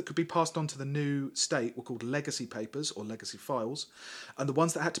 Documents that could be passed on to the new state were called legacy papers or legacy files, and the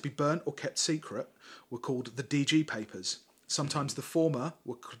ones that had to be burnt or kept secret were called the DG papers. Sometimes the former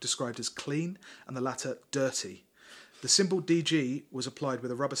were described as clean and the latter dirty. The symbol DG was applied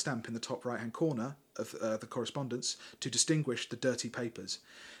with a rubber stamp in the top right-hand corner of the correspondence to distinguish the dirty papers.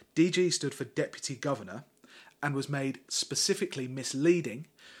 DG stood for Deputy Governor and was made specifically misleading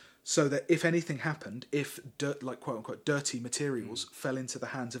so that if anything happened, if quote-unquote dirty materials fell into the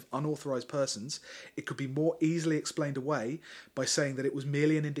hands of unauthorised persons, it could be more easily explained away by saying that it was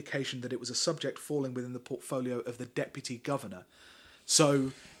merely an indication that it was a subject falling within the portfolio of the Deputy Governor.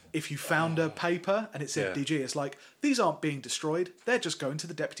 So if you found a paper and it said DG, it's like, these aren't being destroyed, they're just going to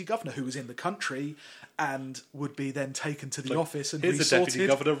the Deputy Governor who was in the country and would be then taken to the office and here's resorted. the Deputy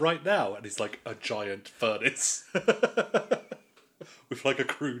Governor right now, and he's like a giant furnace. With like a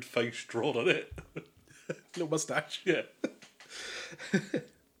crude face drawn on it. Little moustache. Yeah.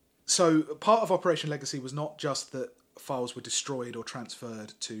 So part of Operation Legacy was not just that files were destroyed or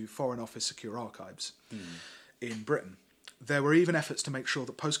transferred to Foreign Office secure archives in Britain. There were even efforts to make sure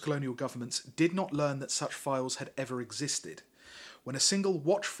that post-colonial governments did not learn that such files had ever existed. When a single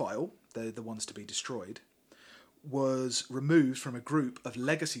watch file, they're the ones to be destroyed, was removed from a group of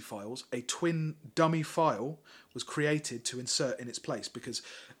legacy files, a twin dummy file was created to insert in its place because,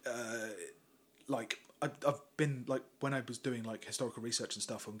 I've been, when I was doing, historical research and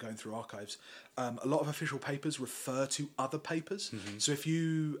stuff and going through archives, a lot of official papers refer to other papers. Mm-hmm. So if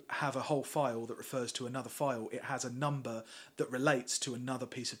you have a whole file that refers to another file, it has a number that relates to another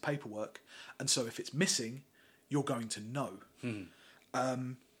piece of paperwork. And so if it's missing, you're going to know.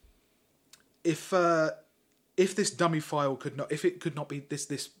 Mm. If this dummy file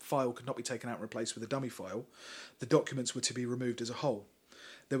this file could not be taken out and replaced with a dummy file, the documents were to be removed as a whole.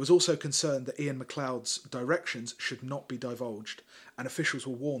 There was also concern that Ian MacLeod's directions should not be divulged, and officials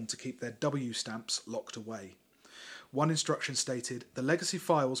were warned to keep their W stamps locked away. One instruction stated, the legacy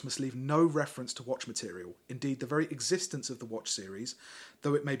files must leave no reference to watch material. Indeed, the very existence of the watch series,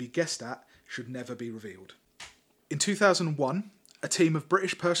 though it may be guessed at, should never be revealed. In 2001, a team of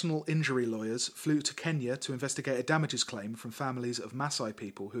British personal injury lawyers flew to Kenya to investigate a damages claim from families of Maasai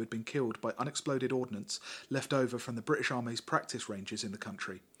people who had been killed by unexploded ordnance left over from the British Army's practice ranges in the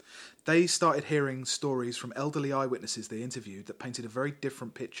country. They started hearing stories from elderly eyewitnesses they interviewed that painted a very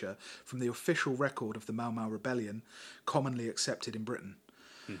different picture from the official record of the Mau Mau Rebellion, commonly accepted in Britain.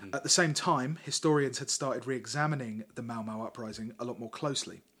 Mm-hmm. At the same time, historians had started re-examining the Mau Mau uprising a lot more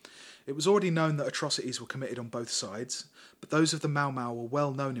closely. It was already known that atrocities were committed on both sides, but those of the Mau Mau were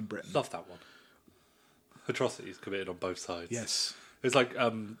well known in Britain. Love that one. Atrocities committed on both sides. Yes. It's like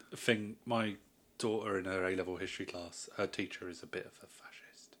thing. My daughter in her A-level history class, her teacher is a bit of a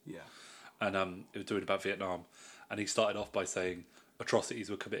fascist. Yeah. And it was doing about Vietnam, and he started off by saying atrocities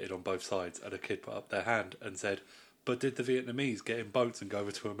were committed on both sides, and a kid put up their hand and said, "But did the Vietnamese get in boats and go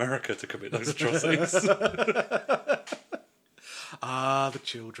over to America to commit those atrocities?" Ah, the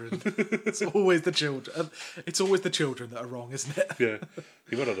children. It's always the children. It's always the children that are wrong, isn't it? Yeah.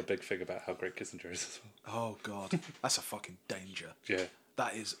 He went on a big thing about how great Kissinger is as well. Oh, God. That's a fucking danger. Yeah.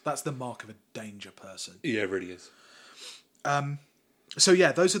 That's the mark of a danger person. Yeah, it really is. So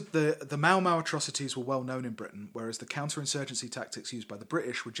yeah, those are the Mau Mau atrocities were well known in Britain, whereas the counterinsurgency tactics used by the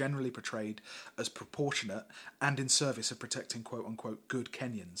British were generally portrayed as proportionate and in service of protecting quote-unquote good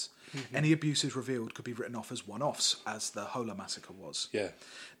Kenyans. Any abuses revealed could be written off as one-offs, as the Hola massacre was. Yeah.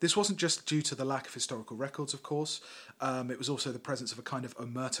 This wasn't just due to the lack of historical records, of course. It was also the presence of a kind of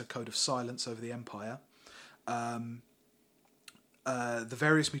omerta code of silence over the empire. The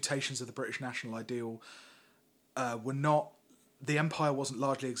various mutations of the British national ideal were not... The empire wasn't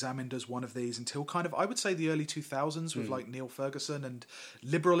largely examined as one of these until kind of, I would say, the early 2000s with like Neil Ferguson, and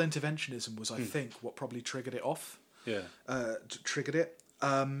liberal interventionism was, I think, what probably triggered it off. Yeah. Triggered it.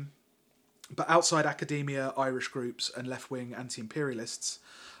 But outside academia, Irish groups and left-wing anti-imperialists,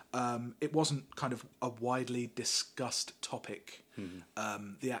 it wasn't kind of a widely discussed topic.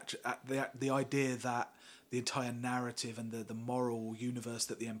 The idea that the entire narrative and the moral universe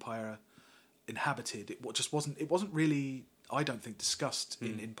that the empire inhabited, it just wasn't. It wasn't really, I don't think, discussed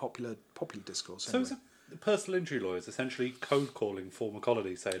in popular discourse. So Anyway. is personal injury lawyers essentially code calling former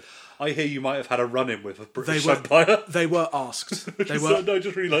colonies, saying, "I hear you might have had a run-in with a British Empire." They were asked. They So, were. no,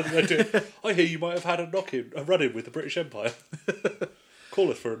 just realised the idea. I hear you might have had a run-in with the British Empire.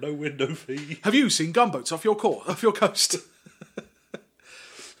 Call us for a no-win, no-fee. Have you seen gunboats off your coast?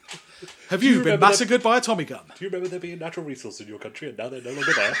 Have you been massacred by a Tommy gun? Do you remember there being natural resources in your country and now they're no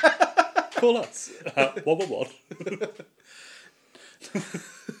longer there? Call us. 111.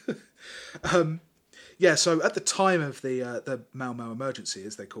 Yeah, so at the time of the Mau Mau emergency,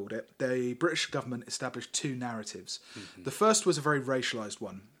 as they called it, the British government established two narratives. The first was a very racialised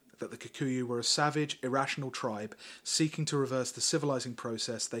one, that the Kikuyu were a savage, irrational tribe seeking to reverse the civilising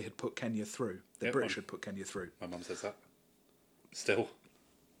process they had put Kenya through. The British had put Kenya through. My mum says that. Still.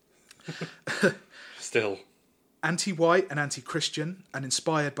 Anti-white and anti-Christian, and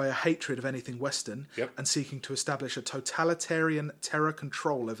inspired by a hatred of anything Western, Yep. and seeking to establish a totalitarian terror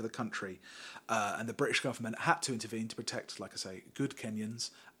control over the country. And the British government had to intervene to protect, like I say, good Kenyans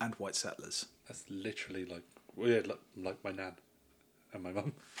and white settlers. That's literally like my nan and my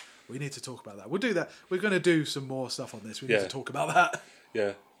mum. We need to talk about that. We'll do that. We're going to do some more stuff on this. We need Yeah. to talk about that.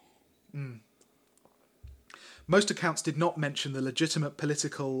 Yeah. Most accounts did not mention the legitimate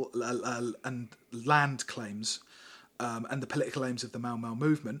political and land claims and the political aims of the Mau Mau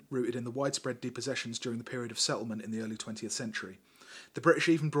movement, rooted in the widespread depossessions during the period of settlement in the early 20th century. The British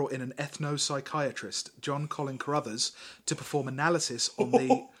even brought in an ethno-psychiatrist, John Colin Carruthers, to perform analysis on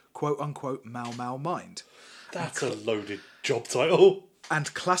the quote-unquote Mau Mau mind. That's a loaded job title.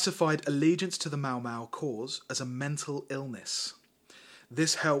 And classified allegiance to the Mau Mau cause as a mental illness.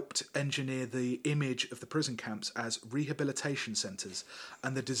 This helped engineer the image of the prison camps as rehabilitation centres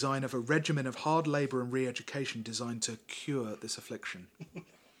and the design of a regimen of hard labour and re-education designed to cure this affliction.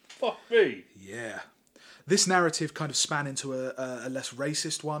 Fuck me. Yeah. This narrative kind of span into a less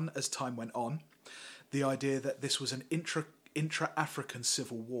racist one as time went on. The idea that this was an intra-African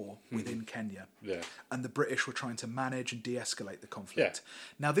civil war within Kenya. Yeah. And the British were trying to manage and de-escalate the conflict. Yeah.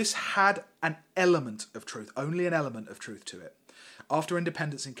 Now, this had an element of truth, only an element of truth to it. After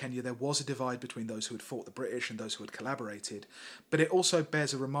independence in Kenya, there was a divide between those who had fought the British and those who had collaborated, but it also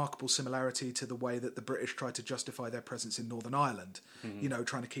bears a remarkable similarity to the way that the British tried to justify their presence in Northern Ireland, you know,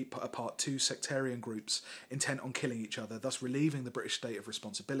 trying to keep apart two sectarian groups intent on killing each other, thus relieving the British state of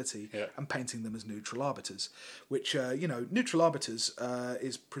responsibility and painting them as neutral arbiters, which, neutral arbiters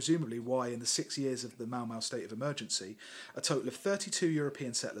is presumably why in the 6 years of the Mau Mau state of emergency, a total of 32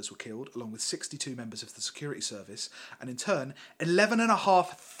 European settlers were killed, along with 62 members of the security service, and in turn,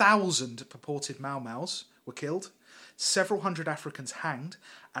 11,500 purported Mau Maus were killed, several hundred Africans hanged,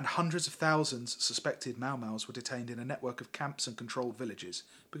 and hundreds of thousands suspected Mau Maus were detained in a network of camps and controlled villages,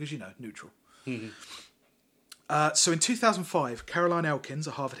 because, neutral. So in 2005, Caroline Elkins,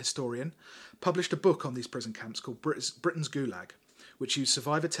 a Harvard historian, published a book on these prison camps called Britain's Gulag, which used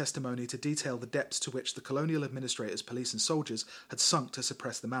survivor testimony to detail the depths to which the colonial administrators, police and soldiers had sunk to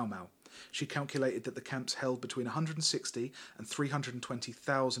suppress the Mau Mau. She calculated that the camps held between 160 and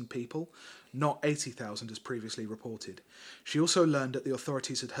 320,000 people, not 80,000 as previously reported. She also learned that the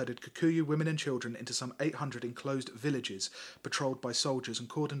authorities had herded Kikuyu women and children into some 800 enclosed villages, patrolled by soldiers and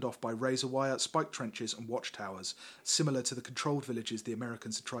cordoned off by razor wire, spiked trenches and watchtowers, similar to the controlled villages the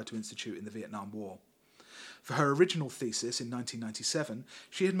Americans had tried to institute in the Vietnam War. For her original thesis in 1997,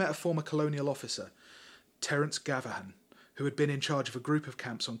 she had met a former colonial officer, Terence Gavahan, who had been in charge of a group of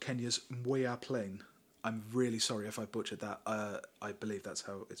camps on Kenya's Mwea Plain. I'm really sorry if I butchered that. I believe that's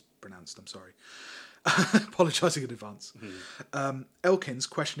how it's pronounced. I'm sorry. Apologising in advance. Elkins,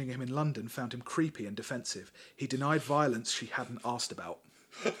 questioning him in London, found him creepy and defensive. He denied violence she hadn't asked about.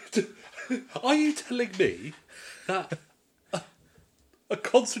 Are you telling me that a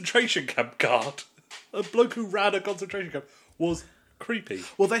concentration camp guard, a bloke who ran a concentration camp, was creepy.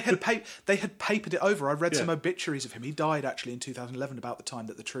 Well, they had papered it over. I read some Yeah. obituaries of him. He died actually in 2011, about the time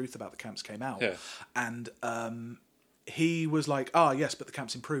that the truth about the camps came out. Yeah. And he was like, yes, but the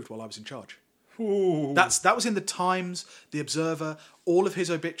camps improved while I was in charge. Ooh. That was in the Times, the Observer. All of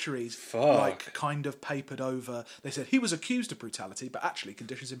his obituaries, Fuck. kind of papered over. They said he was accused of brutality, but actually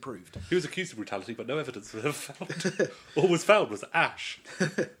conditions improved. He was accused of brutality, but no evidence was ever found. All was found was ash.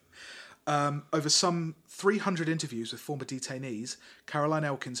 Over some 300 interviews with former detainees, Caroline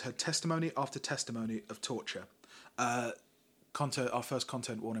Elkins heard testimony after testimony of torture. Our first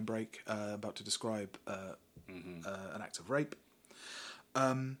content warning break, about to describe an act of rape.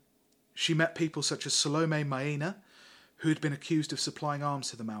 She met people such as Salome Maina, who had been accused of supplying arms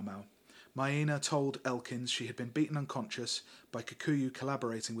to the Mau Mau. Maina told Elkins she had been beaten unconscious by Kikuyu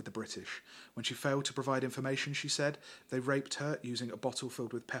collaborating with the British. When she failed to provide information, she said, they raped her using a bottle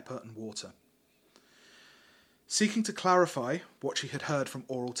filled with pepper and water. Seeking to clarify what she had heard from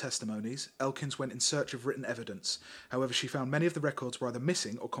oral testimonies, Elkins went in search of written evidence. However, she found many of the records were either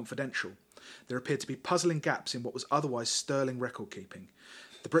missing or confidential. There appeared to be puzzling gaps in what was otherwise sterling record-keeping.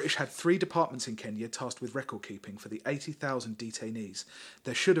 The British had 3 departments in Kenya tasked with record-keeping for the 80,000 detainees.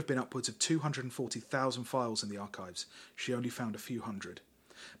 There should have been upwards of 240,000 files in the archives. She only found a few hundred.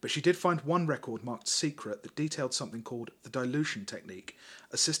 But she did find one record marked secret that detailed something called the dilution technique,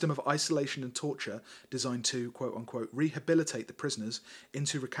 a system of isolation and torture designed to, quote-unquote, rehabilitate the prisoners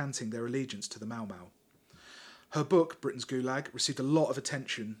into recanting their allegiance to the Mau Mau. Her book, Britain's Gulag, received a lot of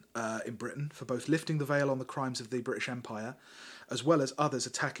attention in Britain for both lifting the veil on the crimes of the British Empire, as well as others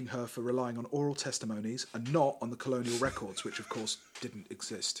attacking her for relying on oral testimonies and not on the colonial records, which of course didn't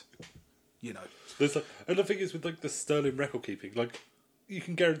exist. You know. And the thing is, with the sterling record keeping, you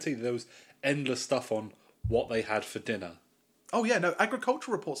can guarantee that there was endless stuff on what they had for dinner. Oh yeah, no,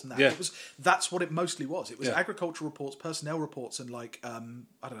 agricultural reports and that. Yeah. That's what it mostly was. It was Yeah. agricultural reports, personnel reports, and I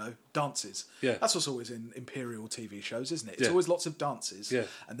don't know, dances. Yeah. That's what's always in imperial TV shows, isn't it? It's Yeah. always lots of dances. Yeah.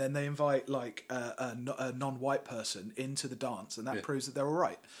 And then they invite a non-white person into the dance, and that Yeah. proves that they're all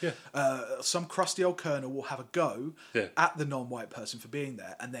right. Yeah. Some crusty old colonel will have a go Yeah. at the non-white person for being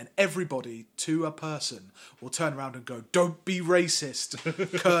there, and then everybody to a person will turn around and go, "Don't be racist,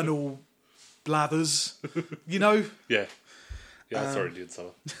 Colonel Blathers." You know. Yeah. Yeah, I saw Indian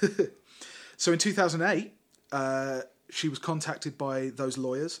Summer. So in 2008, she was contacted by those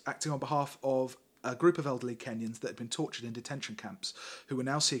lawyers acting on behalf of a group of elderly Kenyans that had been tortured in detention camps who were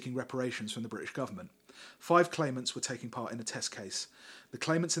now seeking reparations from the British government. 5 claimants were taking part in a test case. The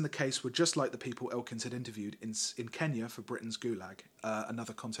claimants in the case were just like the people Elkins had interviewed in Kenya for Britain's Gulag.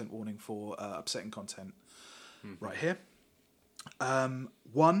 Another content warning for upsetting content right here.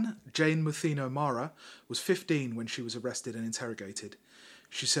 One, Jane Muthino Mara, was 15 when she was arrested and interrogated.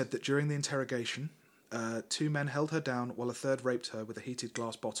 She said that during the interrogation, 2 men held her down while a third raped her with a heated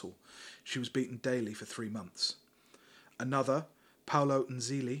glass bottle. She was beaten daily for 3 months. Another, Paulo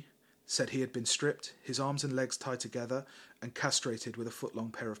Nzili, said he had been stripped, his arms and legs tied together, and castrated with a foot-long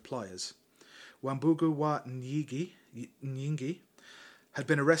pair of pliers. Wambugu wa Nyingi had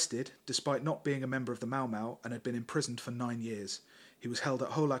been arrested despite not being a member of the Mau Mau and had been imprisoned for 9 years. He was held at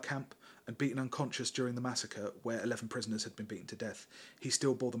Hola Camp and beaten unconscious during the massacre where 11 prisoners had been beaten to death. He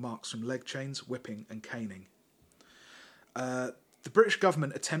still bore the marks from leg chains, whipping and caning. The British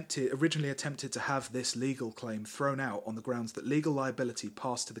government originally attempted to have this legal claim thrown out on the grounds that legal liability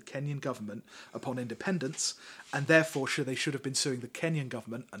passed to the Kenyan government upon independence, and therefore they should have been suing the Kenyan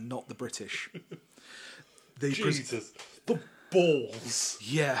government and not the British. Jesus. The balls.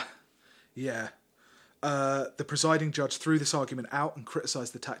 Yeah. The presiding judge threw this argument out and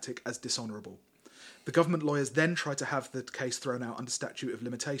criticised the tactic as dishonourable. The government lawyers then tried to have the case thrown out under statute of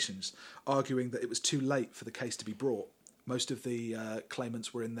limitations, arguing that it was too late for the case to be brought. Most of the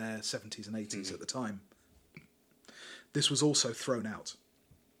claimants were in their 70s and 80s at the time. This was also thrown out.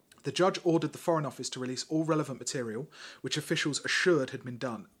 The judge ordered the Foreign Office to release all relevant material, which officials assured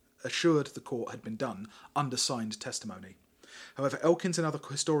the court had been done under signed testimony. However, Elkins and other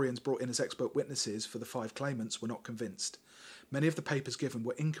historians brought in as expert witnesses for the 5 claimants were not convinced. Many of the papers given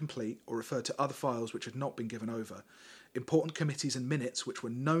were incomplete or referred to other files which had not been given over. Important committees and minutes which were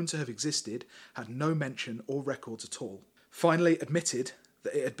known to have existed had no mention or records at all. Finally admitted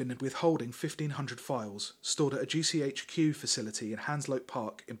that it had been withholding 1,500 files stored at a GCHQ facility in Hanslope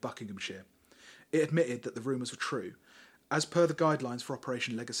Park in Buckinghamshire. It admitted that the rumours were true. As per the guidelines for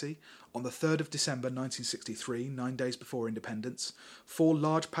Operation Legacy, on the 3rd of December 1963, 9 days before independence, 4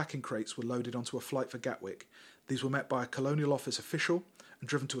 large packing crates were loaded onto a flight for Gatwick. These were met by a Colonial Office official and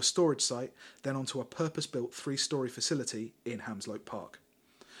driven to a storage site, then onto a purpose-built 3-storey facility in Hamslope Park.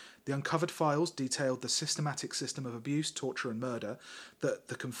 The uncovered files detailed the systematic system of abuse, torture and murder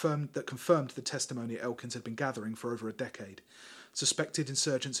that confirmed the testimony Elkins had been gathering for over a decade. Suspected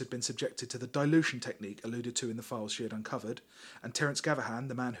insurgents had been subjected to the dilution technique alluded to in the files she had uncovered, and Terence Gavahan,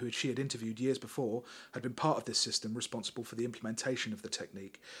 the man she had interviewed years before, had been part of this system responsible for the implementation of the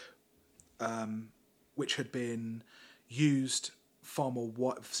technique, which had been used far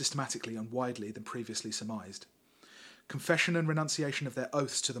more systematically and widely than previously surmised. Confession and renunciation of their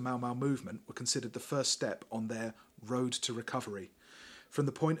oaths to the Mau Mau movement were considered the first step on their road to recovery. From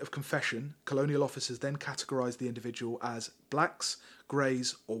the point of confession, colonial officers then categorised the individual as blacks,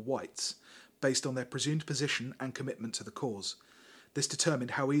 greys or whites, based on their presumed position and commitment to the cause. This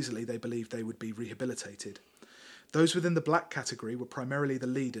determined how easily they believed they would be rehabilitated. Those within the black category were primarily the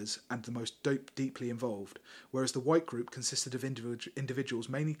leaders and the most deeply involved, whereas the white group consisted of individuals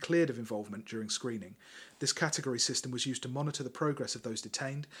mainly cleared of involvement during screening. This category system was used to monitor the progress of those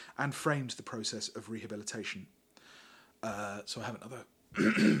detained and framed the process of rehabilitation. So I have another...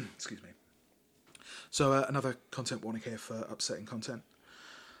 Excuse me. So another content warning here for upsetting content.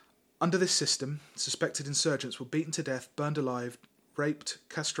 Under this system, suspected insurgents were beaten to death, burned alive, raped,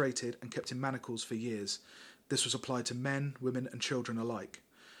 castrated and kept in manacles for years. This was applied to men, women and children alike.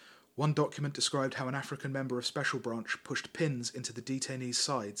 One document described how an African member of Special Branch pushed pins into the detainees'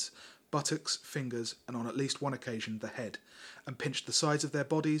 sides, buttocks, fingers and on at least one occasion the head, and pinched the sides of their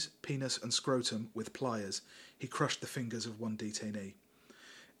bodies, penis and scrotum with pliers. He crushed the fingers of one detainee.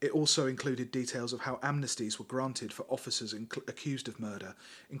 It also included details of how amnesties were granted for officers accused of murder,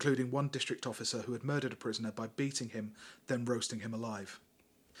 including one district officer who had murdered a prisoner by beating him, then roasting him alive.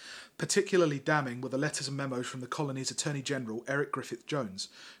 Particularly damning were the letters and memos from the colony's Attorney General, Eric Griffith Jones,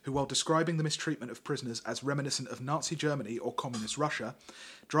 who, while describing the mistreatment of prisoners as reminiscent of Nazi Germany or Communist Russia,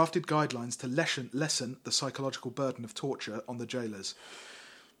 drafted guidelines to lessen the psychological burden of torture on the jailers.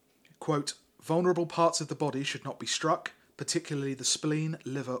 Quote, vulnerable parts of the body should not be struck, particularly the spleen,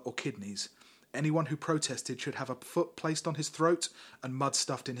 liver or kidneys. Anyone who protested should have a foot placed on his throat and mud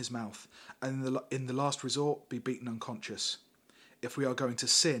stuffed in his mouth, and in the last resort be beaten unconscious. If we are going to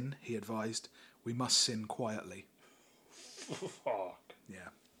sin, he advised, we must sin quietly. Fuck. Yeah.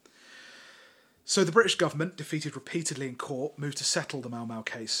 So the British government, defeated repeatedly in court, moved to settle the Mau Mau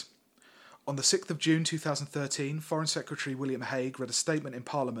case. On the 6th of June 2013, Foreign Secretary William Hague read a statement in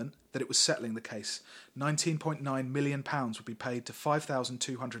Parliament that it was settling the case. £19.9 million would be paid to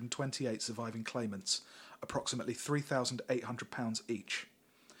 5,228 surviving claimants, approximately £3,800 each.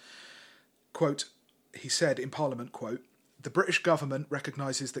 Quote, he said in Parliament, quote, the British government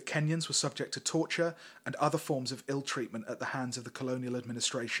recognises that Kenyans were subject to torture and other forms of ill treatment at the hands of the colonial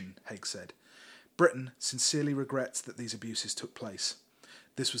administration, Hague said. Britain sincerely regrets that these abuses took place.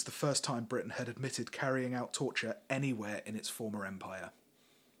 This was the first time Britain had admitted carrying out torture anywhere in its former empire.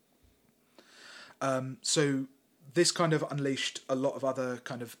 So this kind of unleashed a lot of other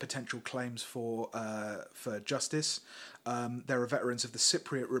kind of potential claims for justice. There are veterans of the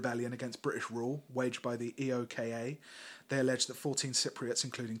Cypriot rebellion against British rule, waged by the EOKA. They allege that 14 Cypriots,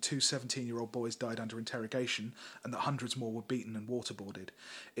 including 2 17-year-old boys, died under interrogation and that hundreds more were beaten and waterboarded.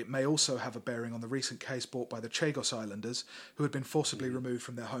 It may also have a bearing on the recent case brought by the Chagos Islanders, who had been forcibly removed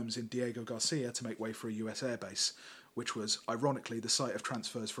from their homes in Diego Garcia to make way for a US airbase, which was, ironically, the site of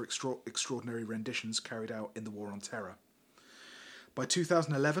transfers for extraordinary renditions carried out in the War on Terror. By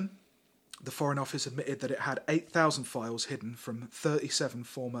 2011, the Foreign Office admitted that it had 8,000 files hidden from 37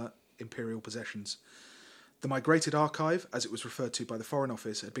 former imperial possessions. The Migrated Archive, as it was referred to by the Foreign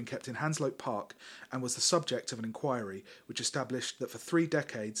Office, had been kept in Hanslope Park and was the subject of an inquiry which established that for 3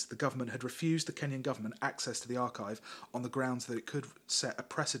 decades the government had refused the Kenyan government access to the archive on the grounds that it could set a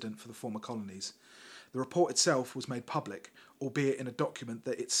precedent for the former colonies. The report itself was made public, albeit in a document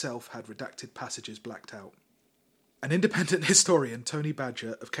that itself had redacted passages blacked out. An independent historian, Tony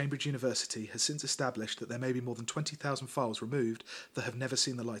Badger of Cambridge University, has since established that there may be more than 20,000 files removed that have never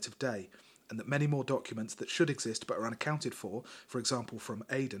seen the light of day, and that many more documents that should exist but are unaccounted for example from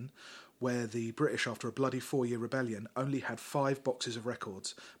Aden, where the British, after a bloody 4-year rebellion, only had 5 boxes of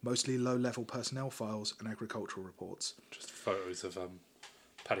records, mostly low-level personnel files and agricultural reports. Just photos of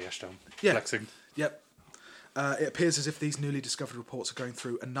Paddy Ashdown Yeah. flexing. Yep. It appears as if these newly discovered reports are going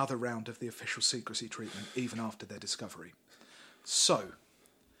through another round of the official secrecy treatment, even after their discovery. So,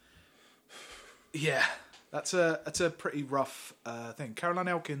 yeah, that's a pretty rough thing. Caroline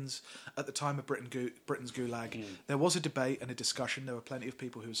Elkins, at the time of Britain's Gulag, there was a debate and a discussion. There were plenty of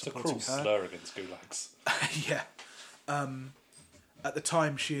people who were supporting It's a cruel her. slur against gulags. Yeah. At the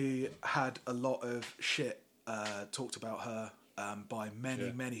time, she had a lot of shit talked about her by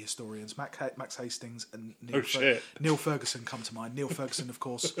many historians. Max Hastings and Neil Ferguson come to mind. Neil Ferguson, of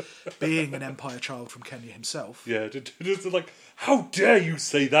course, being an Empire child from Kenya himself. Yeah, it's like, how dare you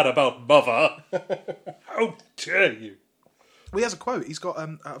say that about mother? How dare you? Well, he has a quote. He's got.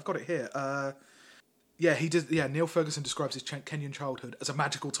 I've got it here. Yeah, he did. Yeah, Neil Ferguson describes his Kenyan childhood as a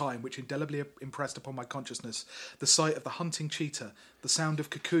magical time which indelibly impressed upon my consciousness the sight of the hunting cheetah, the sound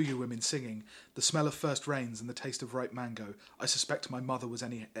of Kikuyu women singing, the smell of first rains, and the taste of ripe mango. I suspect my mother was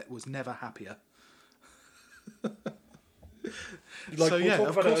never happier.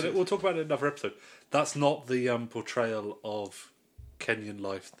 We'll talk about it in another episode. That's not the portrayal of Kenyan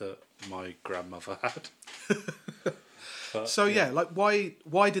life that my grandmother had. But,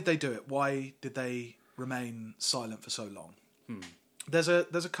 why did they do it? Why did they remain silent for so long? There's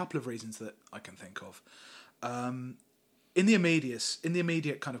a couple of reasons that I can think of. In the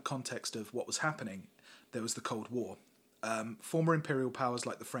immediate kind of context of what was happening, there was the Cold War. Former imperial powers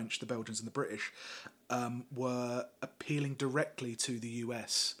like the French, the Belgians, and the British were appealing directly to the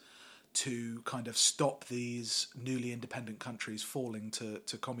US to kind of stop these newly independent countries falling to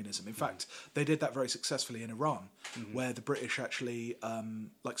communism. In fact, they did that very successfully in Iran, where the British actually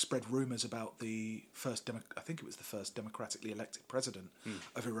spread rumours about the first, I think it was the first democratically elected president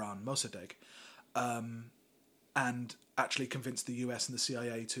of Iran, Mossadegh, and actually convinced the US and the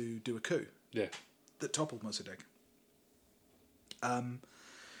CIA to do a coup that toppled Mossadegh.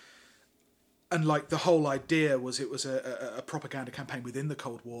 And the whole idea was it was a propaganda campaign within the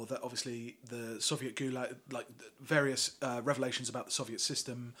Cold War that obviously the Soviet Gulag, various revelations about the Soviet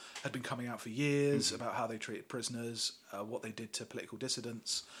system had been coming out for years about how they treated prisoners, what they did to political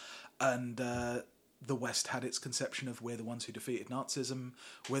dissidents, and the West had its conception of we're the ones who defeated Nazism,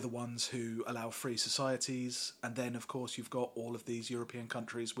 we're the ones who allow free societies, and then of course you've got all of these European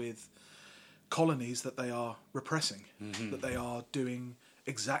countries with colonies that they are repressing, that they are doing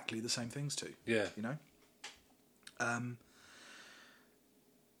exactly the same things to. Yeah. You know?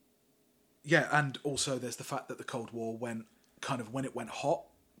 And also there's the fact that the Cold War when it went hot,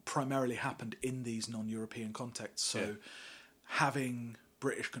 primarily happened in these non-European contexts. So having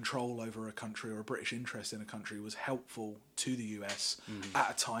British control over a country or a British interest in a country was helpful to the US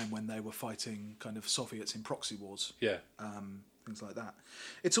at a time when they were fighting kind of Soviets in proxy wars. Yeah. Things like that.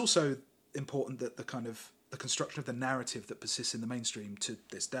 It's also important that the construction of the narrative that persists in the mainstream to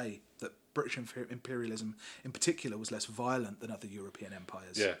this day, that British imperialism in particular was less violent than other European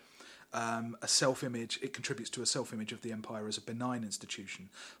empires. Yeah. It contributes to a self-image of the empire as a benign institution,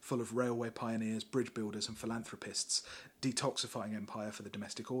 full of railway pioneers, bridge builders and philanthropists, detoxifying empire for the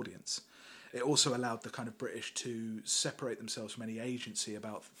domestic audience. It also allowed the kind of British to separate themselves from any agency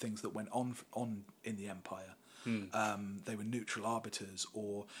about things that went on in the empire. They were neutral arbiters,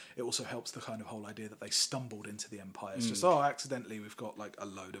 or it also helps the kind of whole idea that they stumbled into the empire. It's just, accidentally we've got a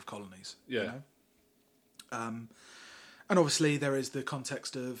load of colonies. Yeah. You know? And obviously there is the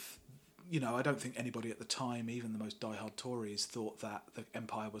context of, I don't think anybody at the time, even the most diehard Tories, thought that the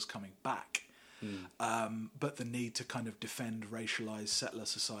empire was coming back. But the need to kind of defend racialised settler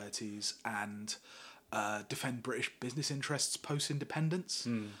societies and defend British business interests post-independence.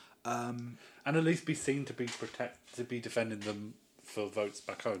 And at least be seen to be defending them for votes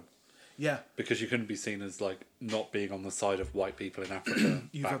back home. Yeah. Because you couldn't be seen as not being on the side of white people in Africa.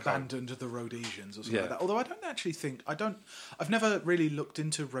 You've abandoned the Rhodesians or something like that. Although I don't actually think I've never really looked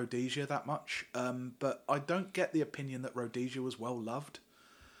into Rhodesia that much, but I don't get the opinion that Rhodesia was well loved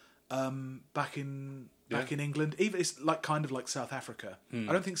back in England. Even it's kind of like South Africa.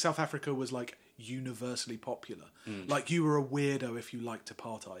 I don't think South Africa was universally popular. You were a weirdo if you liked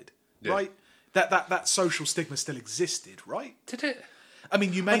apartheid, right? That social stigma still existed, right? Did it? I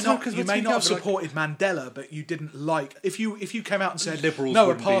mean, you may not have supported Mandela, but you didn't if you came out and said liberals no,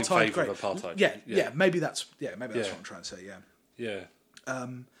 wouldn't apartheid, be in favour great. of apartheid. Yeah, maybe that's what I'm trying to say.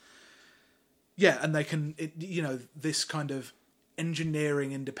 And they can, this kind of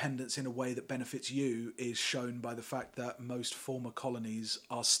engineering independence in a way that benefits you is shown by the fact that most former colonies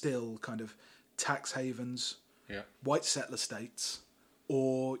are still kind of tax havens, white settler states,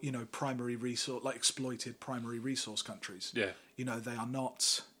 or primary resource, exploited primary resource countries. Yeah. They are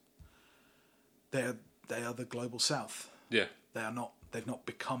not. They are the global south. Yeah. They are not. They've not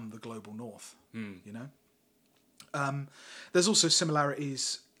become the global north. There's also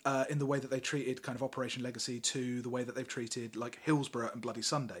similarities in the way that they treated kind of Operation Legacy to the way that they've treated Hillsborough and Bloody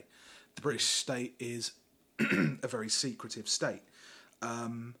Sunday. The British state is a very secretive state.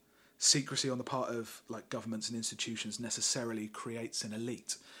 Secrecy on the part of governments and institutions necessarily creates an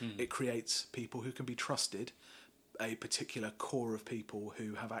elite. It creates people who can be trusted, a particular core of people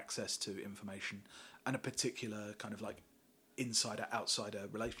who have access to information, and a particular kind of insider-outsider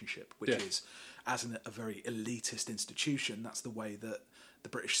relationship, which Yeah. is, as a very elitist institution, that's the way that the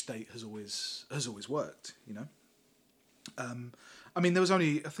British state has always worked, you know? I mean, there was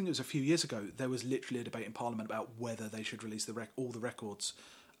only, I think it was a few years ago, there was literally a debate in Parliament about whether they should release all the records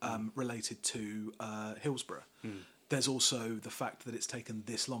related to Hillsborough. There's also the fact that it's taken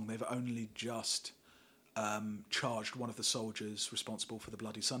this long. They've only just charged one of the soldiers responsible for the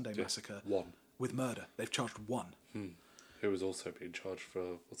Bloody Sunday massacre One. with murder. They've charged one. Who was also being charged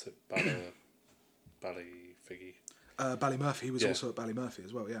for, what's it, Ballyfiggy? Ballymurphy, he was also at Ballymurphy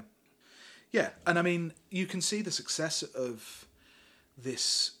as well, yeah. Yeah, and I mean, you can see the success of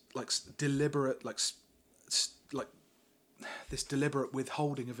this, deliberate, this deliberate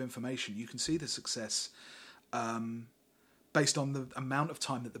withholding of information. You can see the success based on the amount of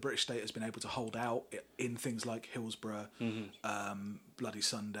time that the British state has been able to hold out in things like Hillsborough, Bloody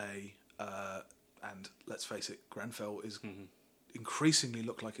Sunday, and let's face it, Grenfell is increasingly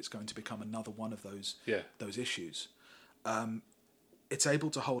look like it's going to become another one of those issues. It's able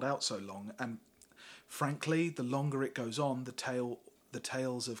to hold out so long, and frankly, the longer it goes on, the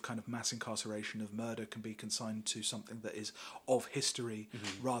tales of kind of mass incarceration, of murder, can be consigned to something that is of history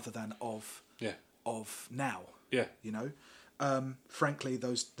rather than of now. Yeah, you know. Frankly,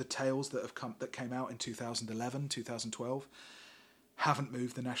 the tales that came out in 2011, 2012 haven't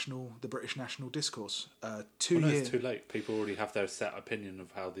moved the British national discourse. It's too late. People already have their set opinion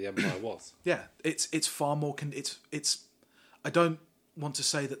of how the empire was. Yeah, it's far more. It's. I don't want to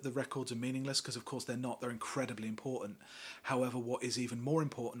say that the records are meaningless, because of course they're not. They're incredibly important. However, what is even more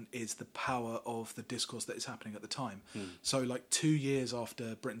important is the power of the discourse that is happening at the time. So 2 years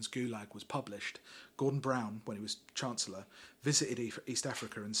after Britain's Gulag was published, Gordon Brown, when he was Chancellor, visited East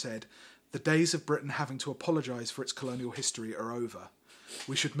Africa and said, "The days of Britain having to apologise for its colonial history are over.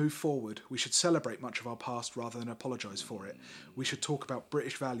 We should move forward. We should celebrate much of our past rather than apologise for it. We should talk about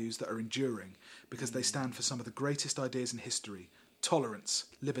British values that are enduring, because they stand for some of the greatest ideas in history: tolerance,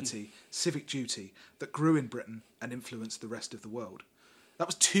 liberty, civic duty, that grew in Britain and influenced the rest of the world." That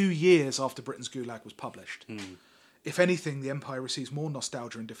was 2 years after Britain's Gulag was published. If anything, the empire receives more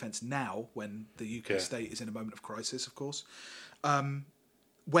nostalgia and defence now, when the UK state is in a moment of crisis, of course.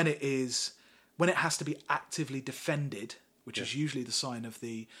 When it has to be actively defended, which is usually the sign of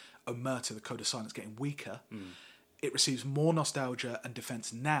the Omerta, the Code of Silence, getting weaker, it receives more nostalgia and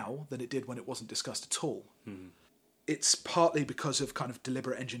defence now than it did when it wasn't discussed at all. It's partly because of kind of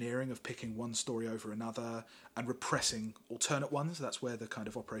deliberate engineering of picking one story over another and repressing alternate ones. That's where the kind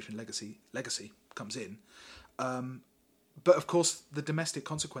of Operation Legacy comes in. But of course, the domestic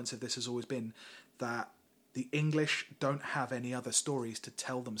consequence of this has always been that the English don't have any other stories to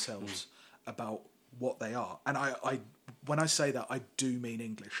tell themselves about what they are. And I when I say that, I do mean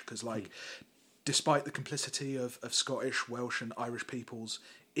English, because despite the complicity of Scottish, Welsh and Irish peoples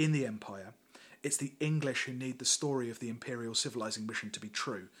in the empire, it's the English who need the story of the imperial civilising mission to be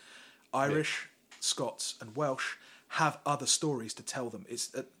true. Irish, Scots and Welsh have other stories to tell them. It's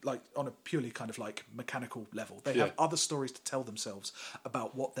on a purely kind of mechanical level. They have other stories to tell themselves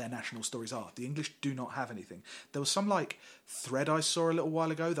about what their national stories are. The English do not have anything. There was some thread I saw a little while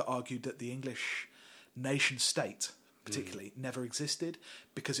ago that argued that the English nation state particularly never existed,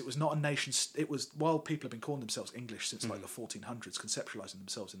 because it was not a nation. It was, while people have been calling themselves English since the 1400s, conceptualising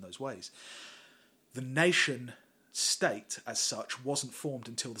themselves in those ways, the nation state as such wasn't formed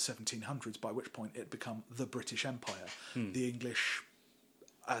until the 1700s, by which point it had become the British Empire. The English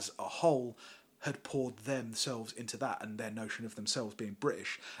as a whole had poured themselves into that and their notion of themselves being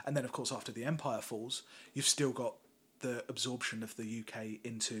British. And then, of course, after the empire falls, you've still got the absorption of the UK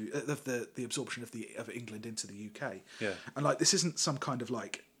into the absorption of England into the UK. And this isn't some kind of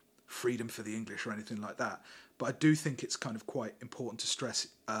freedom for the English or anything like that, but I do think it's kind of quite important to stress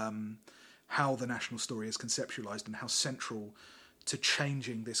how the national story is conceptualised and how central to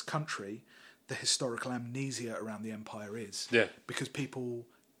changing this country the historical amnesia around the empire is. Because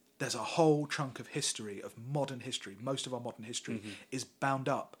there's a whole chunk of history, of modern history, most of our modern history is bound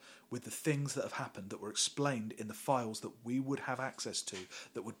up with the things that have happened that were explained in the files that we would have access to,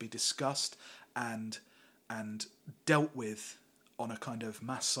 that would be discussed and dealt with on a kind of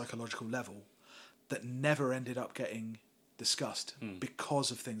mass psychological level, that never ended up getting discussed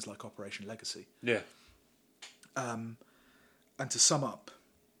because of things like Operation Legacy. And to sum up,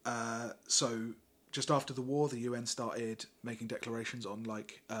 so just after the war, the UN started making declarations on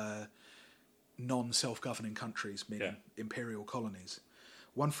non-self-governing countries, meaning imperial colonies.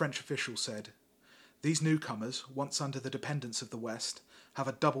 One French official said, "These newcomers, once under the dependence of the West, have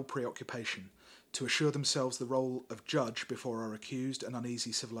a double preoccupation: to assure themselves the role of judge before our accused and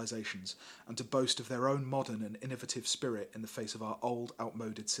uneasy civilizations, and to boast of their own modern and innovative spirit in the face of our old,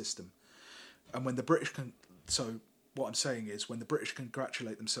 outmoded system. And when the British what I'm saying is, when the British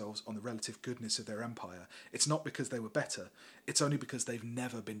congratulate themselves on the relative goodness of their empire, it's not because they were better, it's only because they've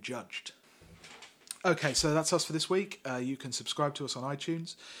never been judged. Okay, so that's us for this week. You can subscribe to us on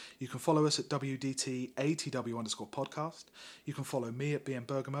iTunes. You can follow us at WDTATW_podcast. You can follow me at BM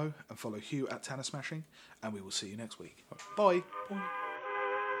Bergamo and follow Hugh at Tanner Smashing. And we will see you next week. Bye.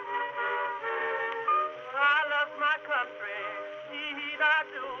 I love my country, indeed I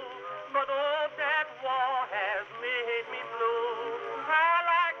do, but oh, that war has made me blue. I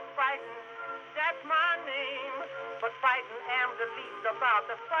like fighting, that's my name, but fighting am the least about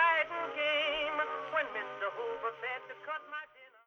the fighting game. When Mr. Hoover said to come